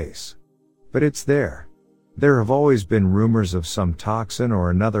on base. But it's there. There have always been rumors of some toxin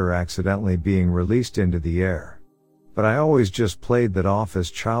or another accidentally being released into the air. But I always just played that off as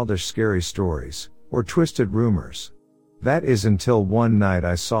childish scary stories, or twisted rumors. That is until one night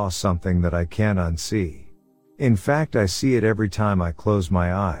I saw something that I can't unsee. In fact, I see it every time I close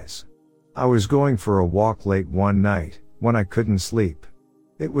my eyes. I was going for a walk late one night, when I couldn't sleep.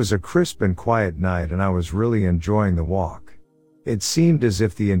 It was a crisp and quiet night and I was really enjoying the walk. It seemed as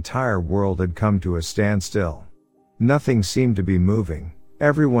if the entire world had come to a standstill. Nothing seemed to be moving,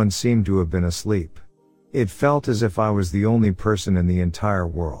 everyone seemed to have been asleep. It felt as if I was the only person in the entire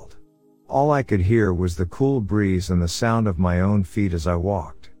world. All I could hear was the cool breeze and the sound of my own feet as I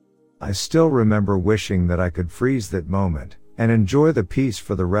walked. I still remember wishing that I could freeze that moment, and enjoy the peace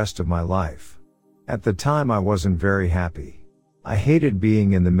for the rest of my life. At the time I wasn't very happy. I hated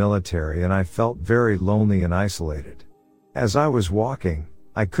being in the military and I felt very lonely and isolated. As I was walking,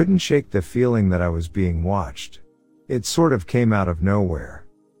 I couldn't shake the feeling that I was being watched. It sort of came out of nowhere.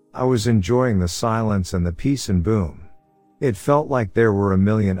 I was enjoying the silence and the peace, and boom. It felt like there were a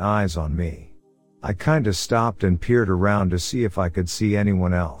million eyes on me. I kinda stopped and peered around to see if I could see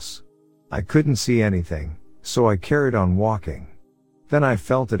anyone else. I couldn't see anything, so I carried on walking. Then I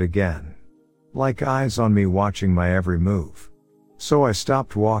felt it again. Like eyes on me watching my every move. So I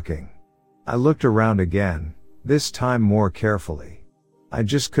stopped walking. I looked around again, this time more carefully. I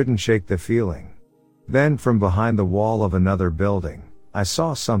just couldn't shake the feeling. Then from behind the wall of another building, I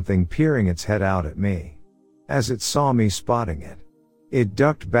saw something peering its head out at me. As it saw me spotting it, it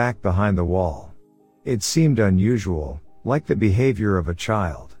ducked back behind the wall. It seemed unusual, like the behavior of a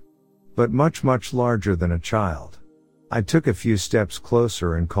child. But much larger than a child. I took a few steps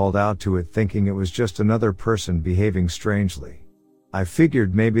closer and called out to it, thinking it was just another person behaving strangely. I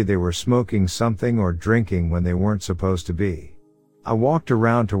figured maybe they were smoking something or drinking when they weren't supposed to be. I walked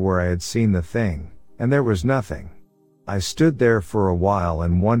around to where I had seen the thing, and there was nothing. I stood there for a while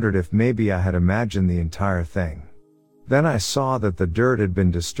and wondered if maybe I had imagined the entire thing. Then I saw that the dirt had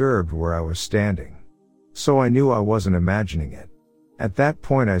been disturbed where I was standing. So I knew I wasn't imagining it. At that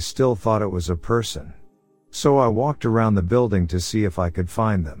point I still thought it was a person. So I walked around the building to see if I could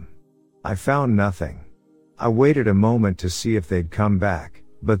find them. I found nothing. I waited a moment to see if they'd come back,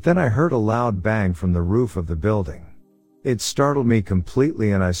 but then I heard a loud bang from the roof of the building. It startled me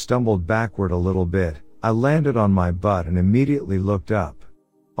completely and I stumbled backward a little bit. I landed on my butt and immediately looked up.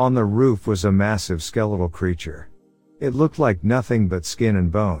 On the roof was a massive skeletal creature. It looked like nothing but skin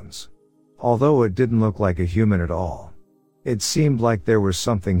and bones. Although it didn't look like a human at all. It seemed like there was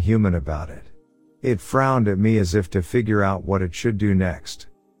something human about it. It frowned at me as if to figure out what it should do next.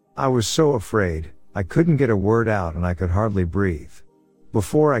 I was so afraid, I couldn't get a word out and I could hardly breathe.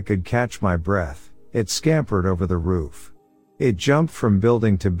 Before I could catch my breath, it scampered over the roof. It jumped from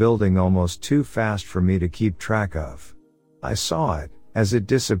building to building almost too fast for me to keep track of. I saw it, as it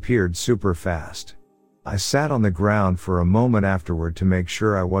disappeared super fast. I sat on the ground for a moment afterward to make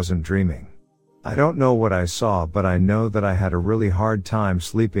sure I wasn't dreaming. I don't know what I saw, but I know that I had a really hard time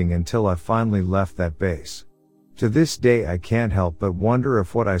sleeping until I finally left that base. To this day I can't help but wonder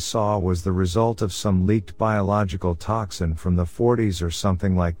if what I saw was the result of some leaked biological toxin from the 40s or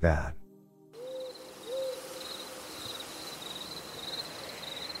something like that.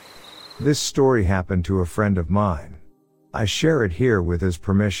 This story happened to a friend of mine. I share it here with his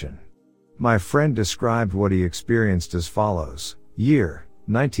permission. My friend described what he experienced as follows. Year,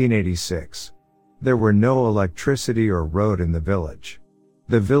 1986. There were no electricity or road in the village.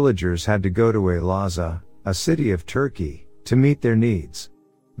 The villagers had to go to Elazığ, a city of Turkey, to meet their needs.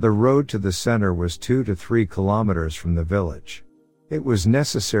 The road to the center was 2 to 3 kilometers from the village. It was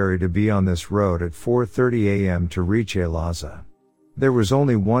necessary to be on this road at 4:30 a.m. to reach Elazığ. There was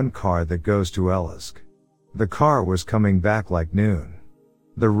only one car that goes to Elazığ. The car was coming back like noon.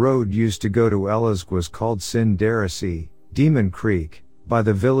 The road used to go to Elazığ was called Sin Deresi, Demon Creek, by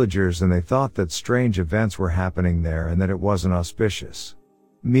the villagers, and they thought that strange events were happening there and that it wasn't auspicious.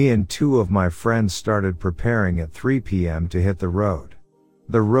 Me and 2 of my friends started preparing at 3 p.m. to hit the road.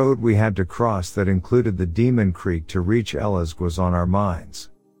 The road we had to cross that included the Demon Creek to reach Elazığ was on our minds.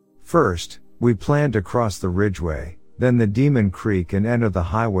 First, we planned to cross the Ridgeway, then the Demon Creek and enter the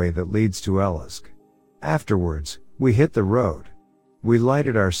highway that leads to Elazığ. Afterwards, we hit the road. We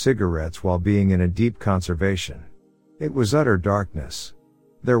lighted our cigarettes while being in a deep conservation. It was utter darkness.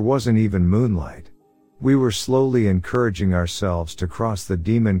 There wasn't even moonlight. We were slowly encouraging ourselves to cross the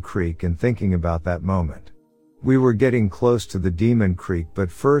Demon Creek and thinking about that moment. We were getting close to the Demon Creek,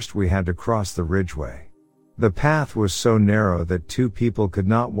 but first we had to cross the ridgeway. The path was so narrow that two people could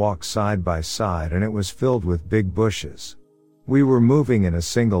not walk side by side, and it was filled with big bushes. We were moving in a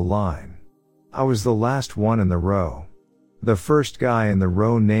single line. I was the last one in the row. The first guy in the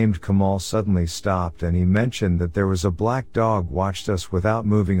row, named Kamal, suddenly stopped, and he mentioned that there was a black dog watched us without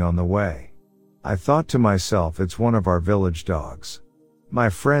moving on the way. I thought to myself, it's one of our village dogs. My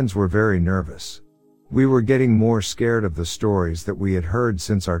friends were very nervous. We were getting more scared of the stories that we had heard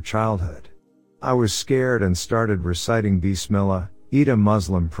since our childhood. I was scared and started reciting Bismillah, eat a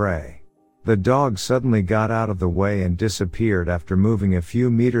Muslim pray. The dog suddenly got out of the way and disappeared after moving a few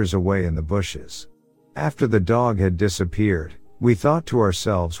meters away in the bushes. After the dog had disappeared, we thought to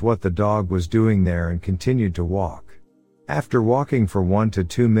ourselves what the dog was doing there and continued to walk. After walking for 1 to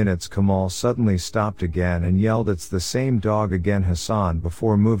 2 minutes, Kamal suddenly stopped again and yelled, "It's the same dog again, Hassan,"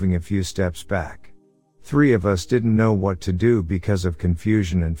 before moving a few steps back. 3 of us didn't know what to do because of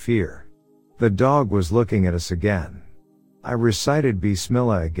confusion and fear. The dog was looking at us again. I recited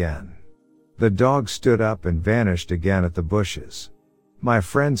Bismillah again. The dog stood up and vanished again at the bushes. My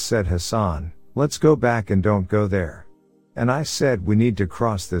friends said, "Hassan, let's go back and don't go there." And I said, "We need to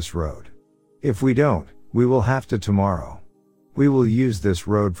cross this road. If we don't, we will have to tomorrow. We will use this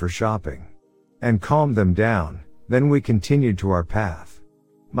road for shopping." And calmed them down. Then we continued to our path.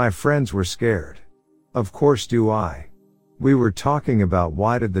 My friends were scared. Of course do I. We were talking about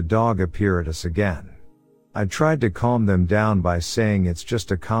why did the dog appear at us again. I tried to calm them down by saying it's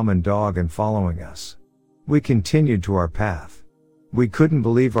just a common dog and following us. We continued to our path. We couldn't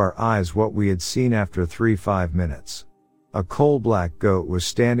believe our eyes what we had seen after 3-5 minutes. A coal-black goat was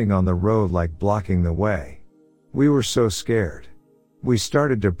standing on the road like blocking the way. We were so scared. We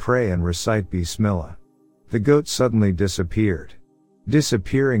started to pray and recite Bismillah. The goat suddenly disappeared.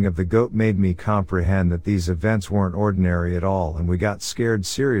 Disappearing of the goat made me comprehend that these events weren't ordinary at all, and we got scared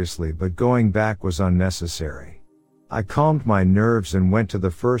seriously, but going back was unnecessary. I calmed my nerves and went to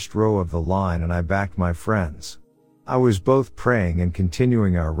the first row of the line, and I backed my friends. I was both praying and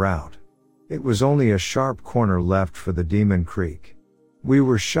continuing our route. It was only a sharp corner left for the Demon Creek. We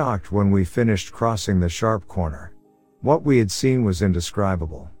were shocked when we finished crossing the sharp corner. What we had seen was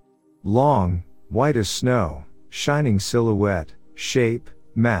indescribable. Long, white as snow, shining silhouette, shape,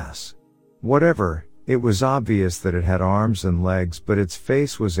 mass. Whatever, it was obvious that it had arms and legs, but its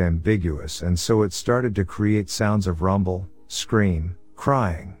face was ambiguous, and so it started to create sounds of rumble, scream,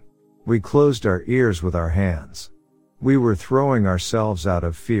 crying. We closed our ears with our hands. We were throwing ourselves out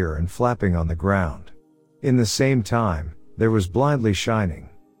of fear and flapping on the ground. In the same time, there was blindly shining.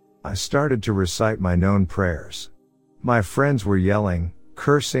 I started to recite my known prayers. My friends were yelling,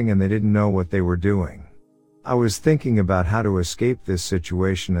 cursing, and they didn't know what they were doing. I was thinking about how to escape this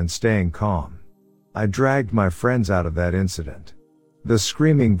situation and staying calm. I dragged my friends out of that incident. The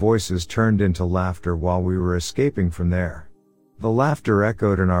screaming voices turned into laughter while we were escaping from there. The laughter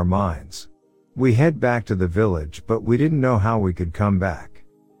echoed in our minds. We head back to the village, but we didn't know how we could come back.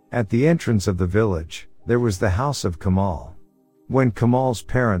 At the entrance of the village, there was the house of Kamal. When Kamal's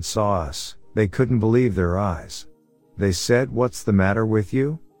parents saw us, they couldn't believe their eyes. They said, "What's the matter with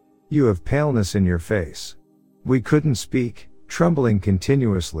you? You have paleness in your face." We couldn't speak, trembling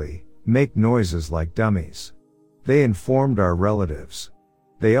continuously, make noises like dummies. They informed our relatives.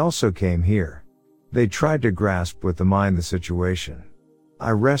 They also came here. They tried to grasp with the mind the situation.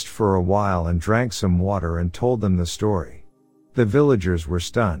 I rested for a while and drank some water and told them the story. The villagers were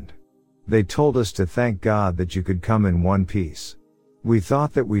stunned. They told us to thank God that you could come in one piece. We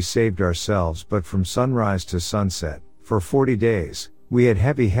thought that we saved ourselves, but from sunrise to sunset, for 40 days, we had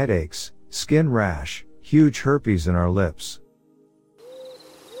heavy headaches, skin rash, huge herpes in our lips.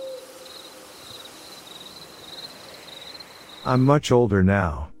 I'm much older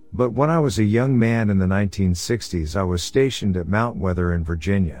now, but when I was a young man in the 1960s, I was stationed at Mount Weather in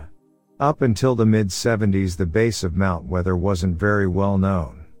Virginia. Up until the mid-70s, the base of Mount Weather wasn't very well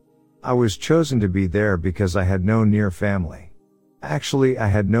known. I was chosen to be there because I had no near family. Actually, I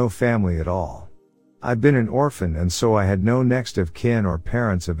had no family at all. I'd been an orphan, and so I had no next of kin or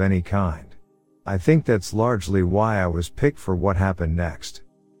parents of any kind. I think that's largely why I was picked for what happened next.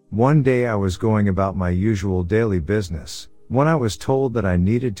 One day I was going about my usual daily business, when I was told that I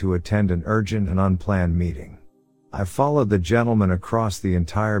needed to attend an urgent and unplanned meeting. I followed the gentleman across the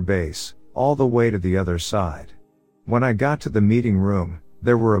entire base, all the way to the other side. When I got to the meeting room,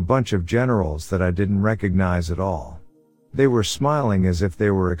 there were a bunch of generals that I didn't recognize at all. They were smiling as if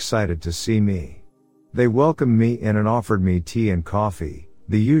they were excited to see me. They welcomed me in and offered me tea and coffee,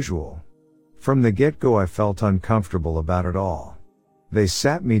 the usual. From the get-go I felt uncomfortable about it all. They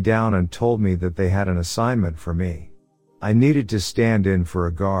sat me down and told me that they had an assignment for me. I needed to stand in for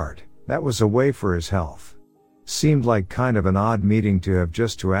a guard, that was away for his health. Seemed like kind of an odd meeting to have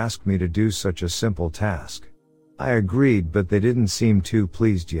just to ask me to do such a simple task. I agreed, but they didn't seem too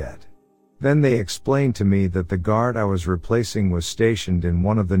pleased yet. Then they explained to me that the guard I was replacing was stationed in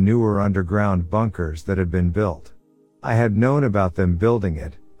one of the newer underground bunkers that had been built. I had known about them building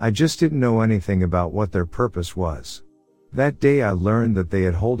it, I just didn't know anything about what their purpose was. That day I learned that they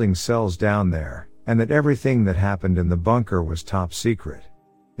had holding cells down there, and that everything that happened in the bunker was top secret.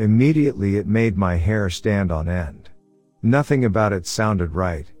 Immediately it made my hair stand on end. Nothing about it sounded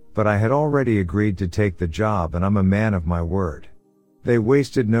right, but I had already agreed to take the job and I'm a man of my word. They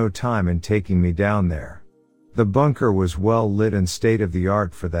wasted no time in taking me down there. The bunker was well lit and state of the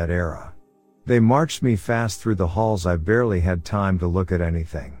art for that era. They marched me fast through the halls, I barely had time to look at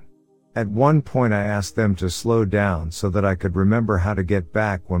anything. At one point I asked them to slow down so that I could remember how to get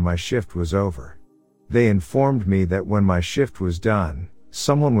back when my shift was over. They informed me that when my shift was done,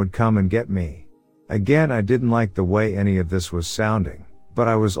 someone would come and get me. Again, I didn't like the way any of this was sounding, but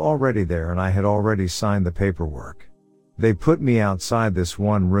I was already there and I had already signed the paperwork. They put me outside this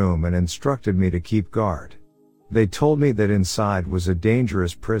one room and instructed me to keep guard. They told me that inside was a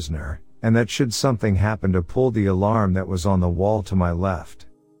dangerous prisoner, and that should something happen to pull the alarm that was on the wall to my left.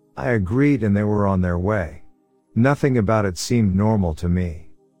 I agreed and they were on their way. Nothing about it seemed normal to me.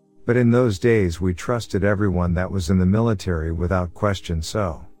 But in those days we trusted everyone that was in the military without question,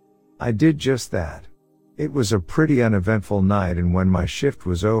 so I did just that. It was a pretty uneventful night, and when my shift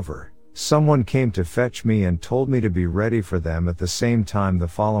was over, someone came to fetch me and told me to be ready for them at the same time the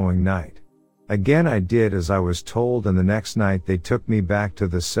following night. Again I did as I was told, and the next night they took me back to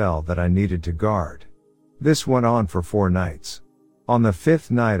the cell that I needed to guard. This went on for 4 nights. On the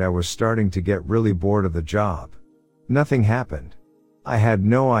 5th night I was starting to get really bored of the job. Nothing happened. I had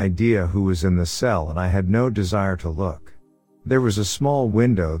no idea who was in the cell and I had no desire to look. There was a small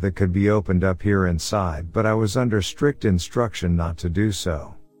window that could be opened up here inside, but I was under strict instruction not to do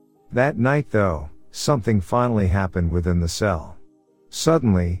so. That night though, something finally happened within the cell.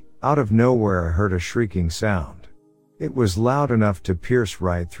 Suddenly, out of nowhere I heard a shrieking sound. It was loud enough to pierce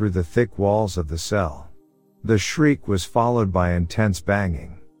right through the thick walls of the cell. The shriek was followed by intense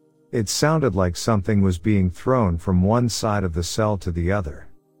banging. It sounded like something was being thrown from one side of the cell to the other.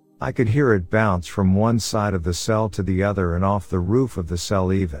 I could hear it bounce from one side of the cell to the other and off the roof of the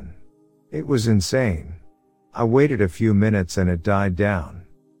cell even. It was insane. I waited a few minutes and it died down.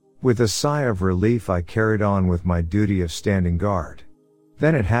 With a sigh of relief I carried on with my duty of standing guard.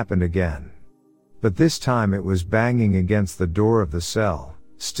 Then it happened again. But this time it was banging against the door of the cell,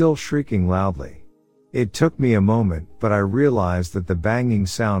 still shrieking loudly. It took me a moment, but I realized that the banging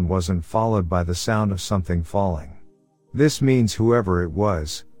sound wasn't followed by the sound of something falling. This means whoever it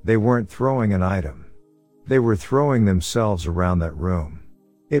was, they weren't throwing an item. They were throwing themselves around that room.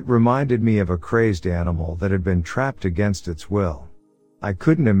 It reminded me of a crazed animal that had been trapped against its will. I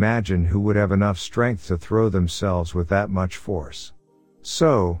couldn't imagine who would have enough strength to throw themselves with that much force.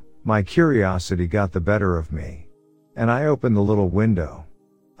 So, my curiosity got the better of me. And I opened the little window.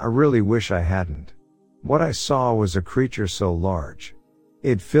 I really wish I hadn't. What I saw was a creature so large.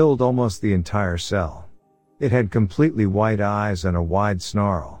 It filled almost the entire cell. It had completely white eyes and a wide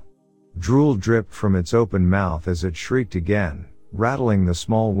snarl. Drool dripped from its open mouth as it shrieked again, rattling the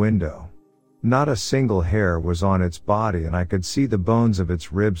small window. Not a single hair was on its body and I could see the bones of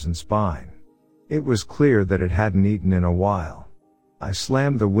its ribs and spine. It was clear that it hadn't eaten in a while. I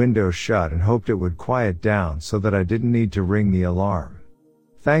slammed the window shut and hoped it would quiet down so that I didn't need to ring the alarm.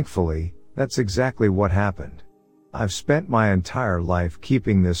 Thankfully, that's exactly what happened. I've spent my entire life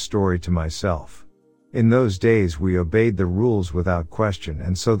keeping this story to myself. In those days we obeyed the rules without question,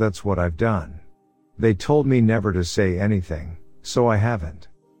 and so that's what I've done. They told me never to say anything, so I haven't.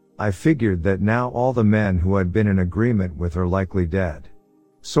 I figured that now all the men who I'd been in agreement with are likely dead.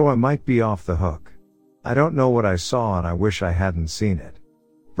 So I might be off the hook. I don't know what I saw and I wish I hadn't seen it.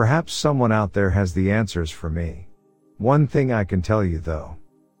 Perhaps someone out there has the answers for me. One thing I can tell you though,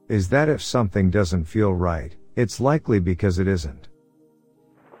 is that if something doesn't feel right, it's likely because it isn't.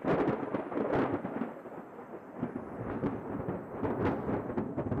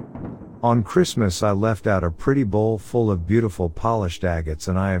 On Christmas I left out a pretty bowl full of beautiful polished agates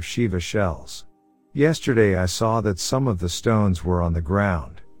and Eye of Shiva shells. Yesterday I saw that some of the stones were on the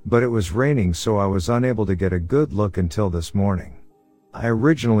ground, but it was raining so I was unable to get a good look until this morning. I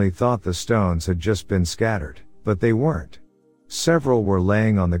originally thought the stones had just been scattered, but they weren't. Several were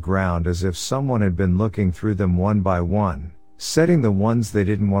laying on the ground as if someone had been looking through them one by one, setting the ones they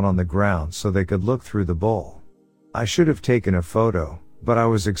didn't want on the ground so they could look through the bowl. I should have taken a photo, but I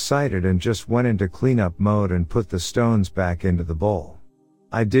was excited and just went into cleanup mode and put the stones back into the bowl.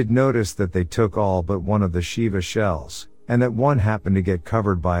 I did notice that they took all but one of the Shiva shells, and that one happened to get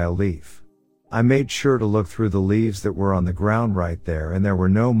covered by a leaf. I made sure to look through the leaves that were on the ground right there, and there were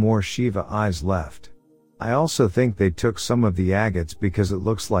no more Shiva eyes left. I also think they took some of the agates because it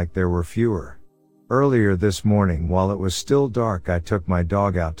looks like there were fewer. Earlier this morning, while it was still dark, I took my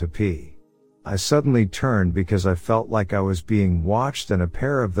dog out to pee. I suddenly turned because I felt like I was being watched, and a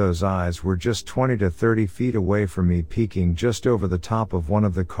pair of those eyes were just 20 to 30 feet away from me, peeking just over the top of one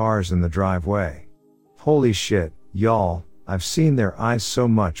of the cars in the driveway. Holy shit, y'all, I've seen their eyes so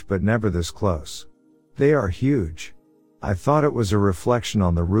much but never this close. They are huge. I thought it was a reflection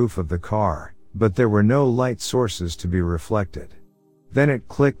on the roof of the car, but there were no light sources to be reflected. Then it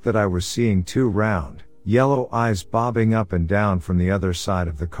clicked that I was seeing two round, yellow eyes bobbing up and down from the other side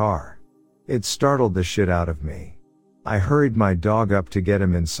of the car. It startled the shit out of me. I hurried my dog up to get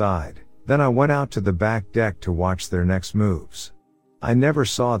him inside, then I went out to the back deck to watch their next moves. I never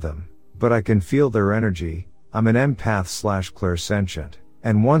saw them, but I can feel their energy. I'm an empath/clairsentient,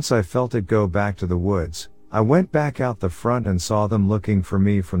 and once I felt it go back to the woods, I went back out the front and saw them looking for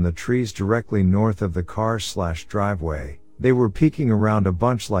me from the trees directly north of the car/driveway. They were peeking around a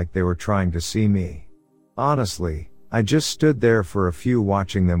bunch like they were trying to see me. Honestly, I just stood there for a few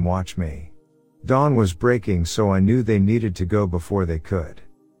watching them watch me. Dawn was breaking, so I knew they needed to go before they could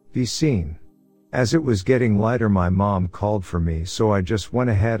be seen. As it was getting lighter, my mom called for me, so I just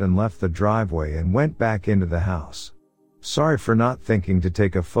went ahead and left the driveway and went back into the house. Sorry for not thinking to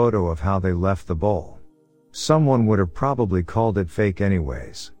take a photo of how they left the bowl. Someone would have probably called it fake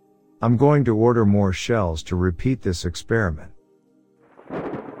anyways. I'm going to order more shells to repeat this experiment.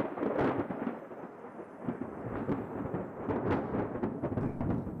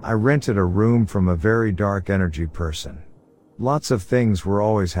 I rented a room from a very dark energy person. Lots of things were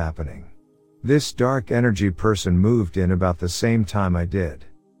always happening. This dark energy person moved in about the same time I did.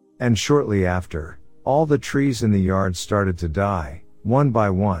 And shortly after, all the trees in the yard started to die, one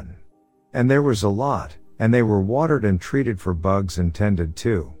by one. And there was a lot, and they were watered and treated for bugs and tended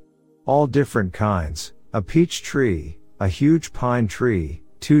too. All different kinds, a peach tree, a huge pine tree,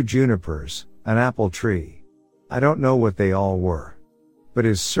 2 junipers, an apple tree. I don't know what they all were. But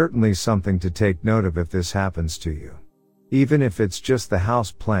is certainly something to take note of if this happens to you. Even if it's just the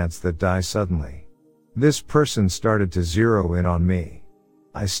house plants that die suddenly. This person started to zero in on me.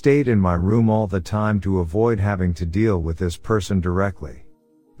 I stayed in my room all the time to avoid having to deal with this person directly.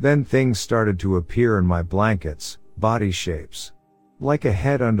 Then things started to appear in my blankets, body shapes. Like a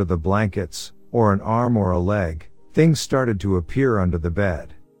head under the blankets, or an arm or a leg, things started to appear under the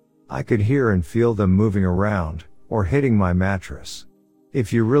bed. I could hear and feel them moving around, or hitting my mattress.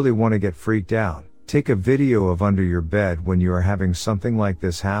 If you really want to get freaked out, take a video of under your bed when you are having something like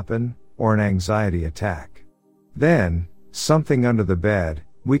this happen, or an anxiety attack. Then, something under the bed,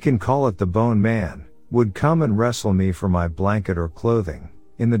 we can call it the bone man, would come and wrestle me for my blanket or clothing,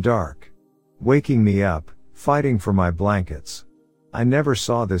 in the dark. Waking me up, fighting for my blankets. I never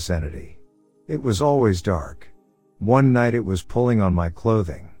saw this entity. It was always dark. One night it was pulling on my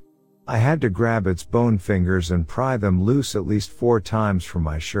clothing. I had to grab its bone fingers and pry them loose at least 4 times from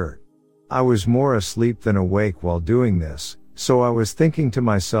my shirt. I was more asleep than awake while doing this, so I was thinking to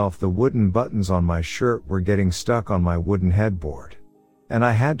myself the wooden buttons on my shirt were getting stuck on my wooden headboard. And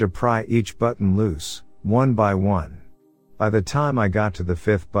I had to pry each button loose, one by one. By the time I got to the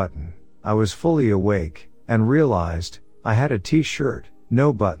 5th button, I was fully awake, and realized, I had a t-shirt,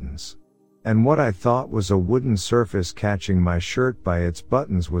 no buttons. And what I thought was a wooden surface catching my shirt by its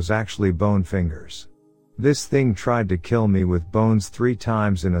buttons was actually bone fingers. This thing tried to kill me with bones 3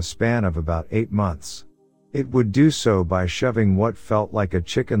 times in a span of about 8 months. It would do so by shoving what felt like a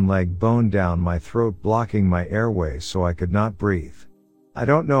chicken leg bone down my throat, blocking my airway so I could not breathe. I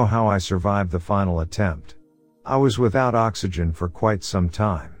don't know how I survived the final attempt. I was without oxygen for quite some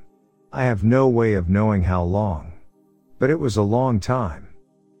time. I have no way of knowing how long. But it was a long time.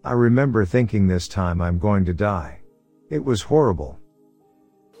 I remember thinking this time I'm going to die. It was horrible.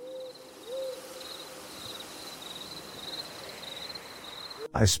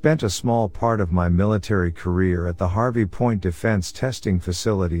 I spent a small part of my military career at the Harvey Point Defense Testing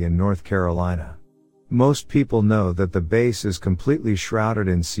Facility in North Carolina. Most people know that the base is completely shrouded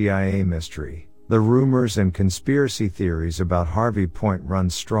in CIA mystery. The rumors and conspiracy theories about Harvey Point run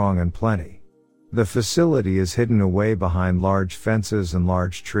strong and plenty. The facility is hidden away behind large fences and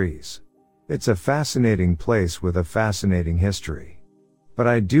large trees. It's a fascinating place with a fascinating history. But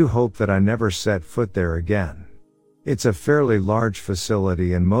I do hope that I never set foot there again. It's a fairly large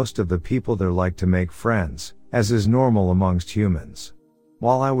facility and most of the people there like to make friends, as is normal amongst humans.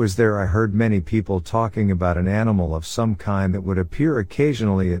 While I was there I heard many people talking about an animal of some kind that would appear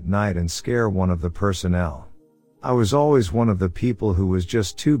occasionally at night and scare one of the personnel. I was always one of the people who was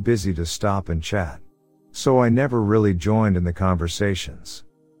just too busy to stop and chat. So I never really joined in the conversations.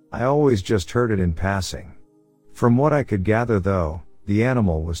 I always just heard it in passing. From what I could gather though, the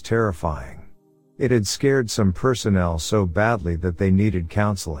animal was terrifying. It had scared some personnel so badly that they needed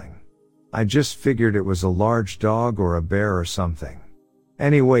counseling. I just figured it was a large dog or a bear or something.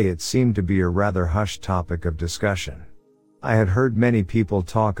 Anyway, it seemed to be a rather hushed topic of discussion. I had heard many people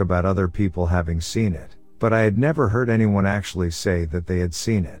talk about other people having seen it, but I had never heard anyone actually say that they had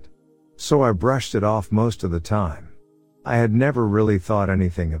seen it. So I brushed it off most of the time. I had never really thought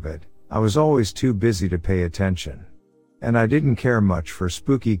anything of it. I was always too busy to pay attention. And I didn't care much for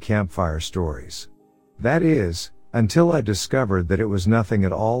spooky campfire stories. That is, until I discovered that it was nothing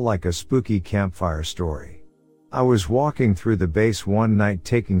at all like a spooky campfire story. I was walking through the base one night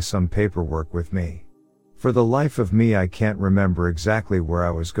taking some paperwork with me. For the life of me I can't remember exactly where I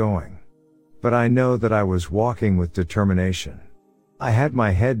was going. But I know that I was walking with determination. I had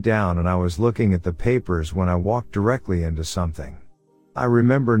my head down and I was looking at the papers when I walked directly into something. I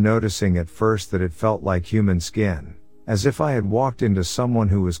remember noticing at first that it felt like human skin, as if I had walked into someone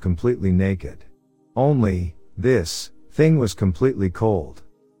who was completely naked. Only, this thing was completely cold.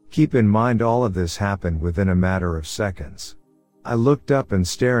 Keep in mind all of this happened within a matter of seconds. I looked up and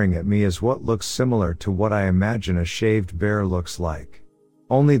staring at me is what looks similar to what I imagine a shaved bear looks like.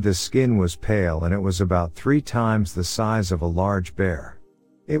 Only the skin was pale and it was about 3 times the size of a large bear.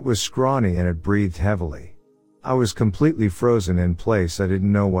 It was scrawny and it breathed heavily. I was completely frozen in place. I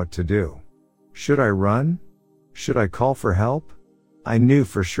didn't know what to do. Should I run? Should I call for help? I knew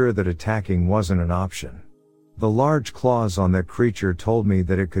for sure that attacking wasn't an option. The large claws on that creature told me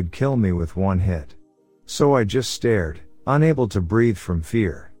that it could kill me with one hit. So I just stared, unable to breathe from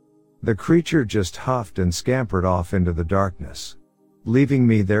fear. The creature just huffed and scampered off into the darkness, leaving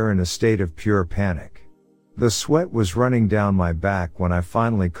me there in a state of pure panic. The sweat was running down my back when I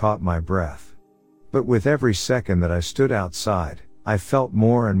finally caught my breath. But with every second that I stood outside, I felt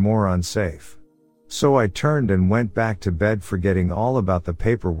more and more unsafe. So I turned and went back to bed, forgetting all about the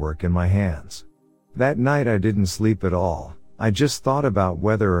paperwork in my hands. That night I didn't sleep at all. I just thought about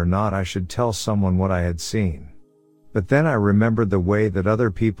whether or not I should tell someone what I had seen. But then I remembered the way that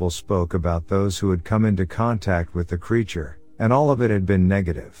other people spoke about those who had come into contact with the creature, and all of it had been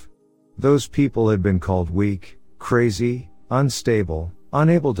negative. Those people had been called weak, crazy, unstable,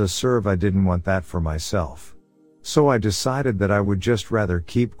 unable to serve. I didn't want that for myself. So I decided that I would just rather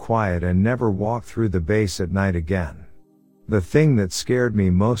keep quiet and never walk through the base at night again. The thing that scared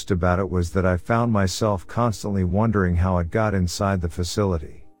me most about it was that I found myself constantly wondering how it got inside the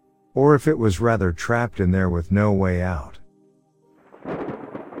facility. Or if it was rather trapped in there with no way out.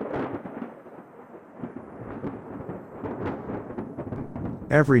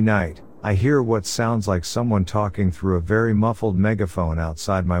 Every night, I hear what sounds like someone talking through a very muffled megaphone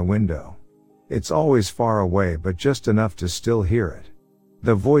outside my window. It's always far away but just enough to still hear it.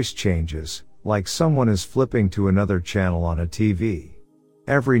 The voice changes, like someone is flipping to another channel on a TV.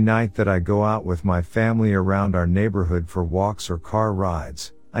 Every night that I go out with my family around our neighborhood for walks or car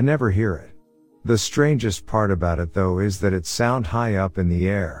rides, I never hear it. The strangest part about it though is that it's sound high up in the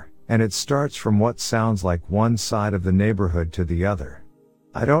air, and it starts from what sounds like one side of the neighborhood to the other.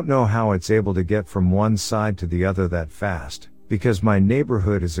 I don't know how it's able to get from one side to the other that fast, because my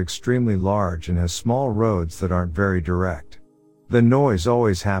neighborhood is extremely large and has small roads that aren't very direct. The noise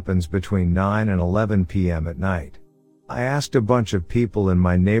always happens between 9 and 11 p.m. at night. I asked a bunch of people in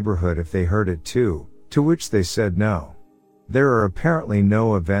my neighborhood if they heard it too, to which they said no. There are apparently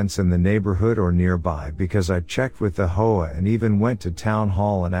no events in the neighborhood or nearby because I checked with the HOA and even went to town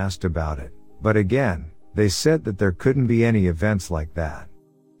hall and asked about it, but again, they said that there couldn't be any events like that.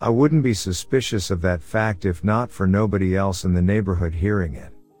 I wouldn't be suspicious of that fact if not for nobody else in the neighborhood hearing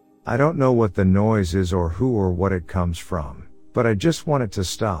it. I don't know what the noise is or who or what it comes from, but I just want it to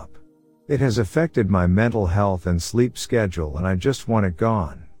stop. It has affected my mental health and sleep schedule and I just want it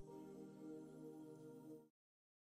gone.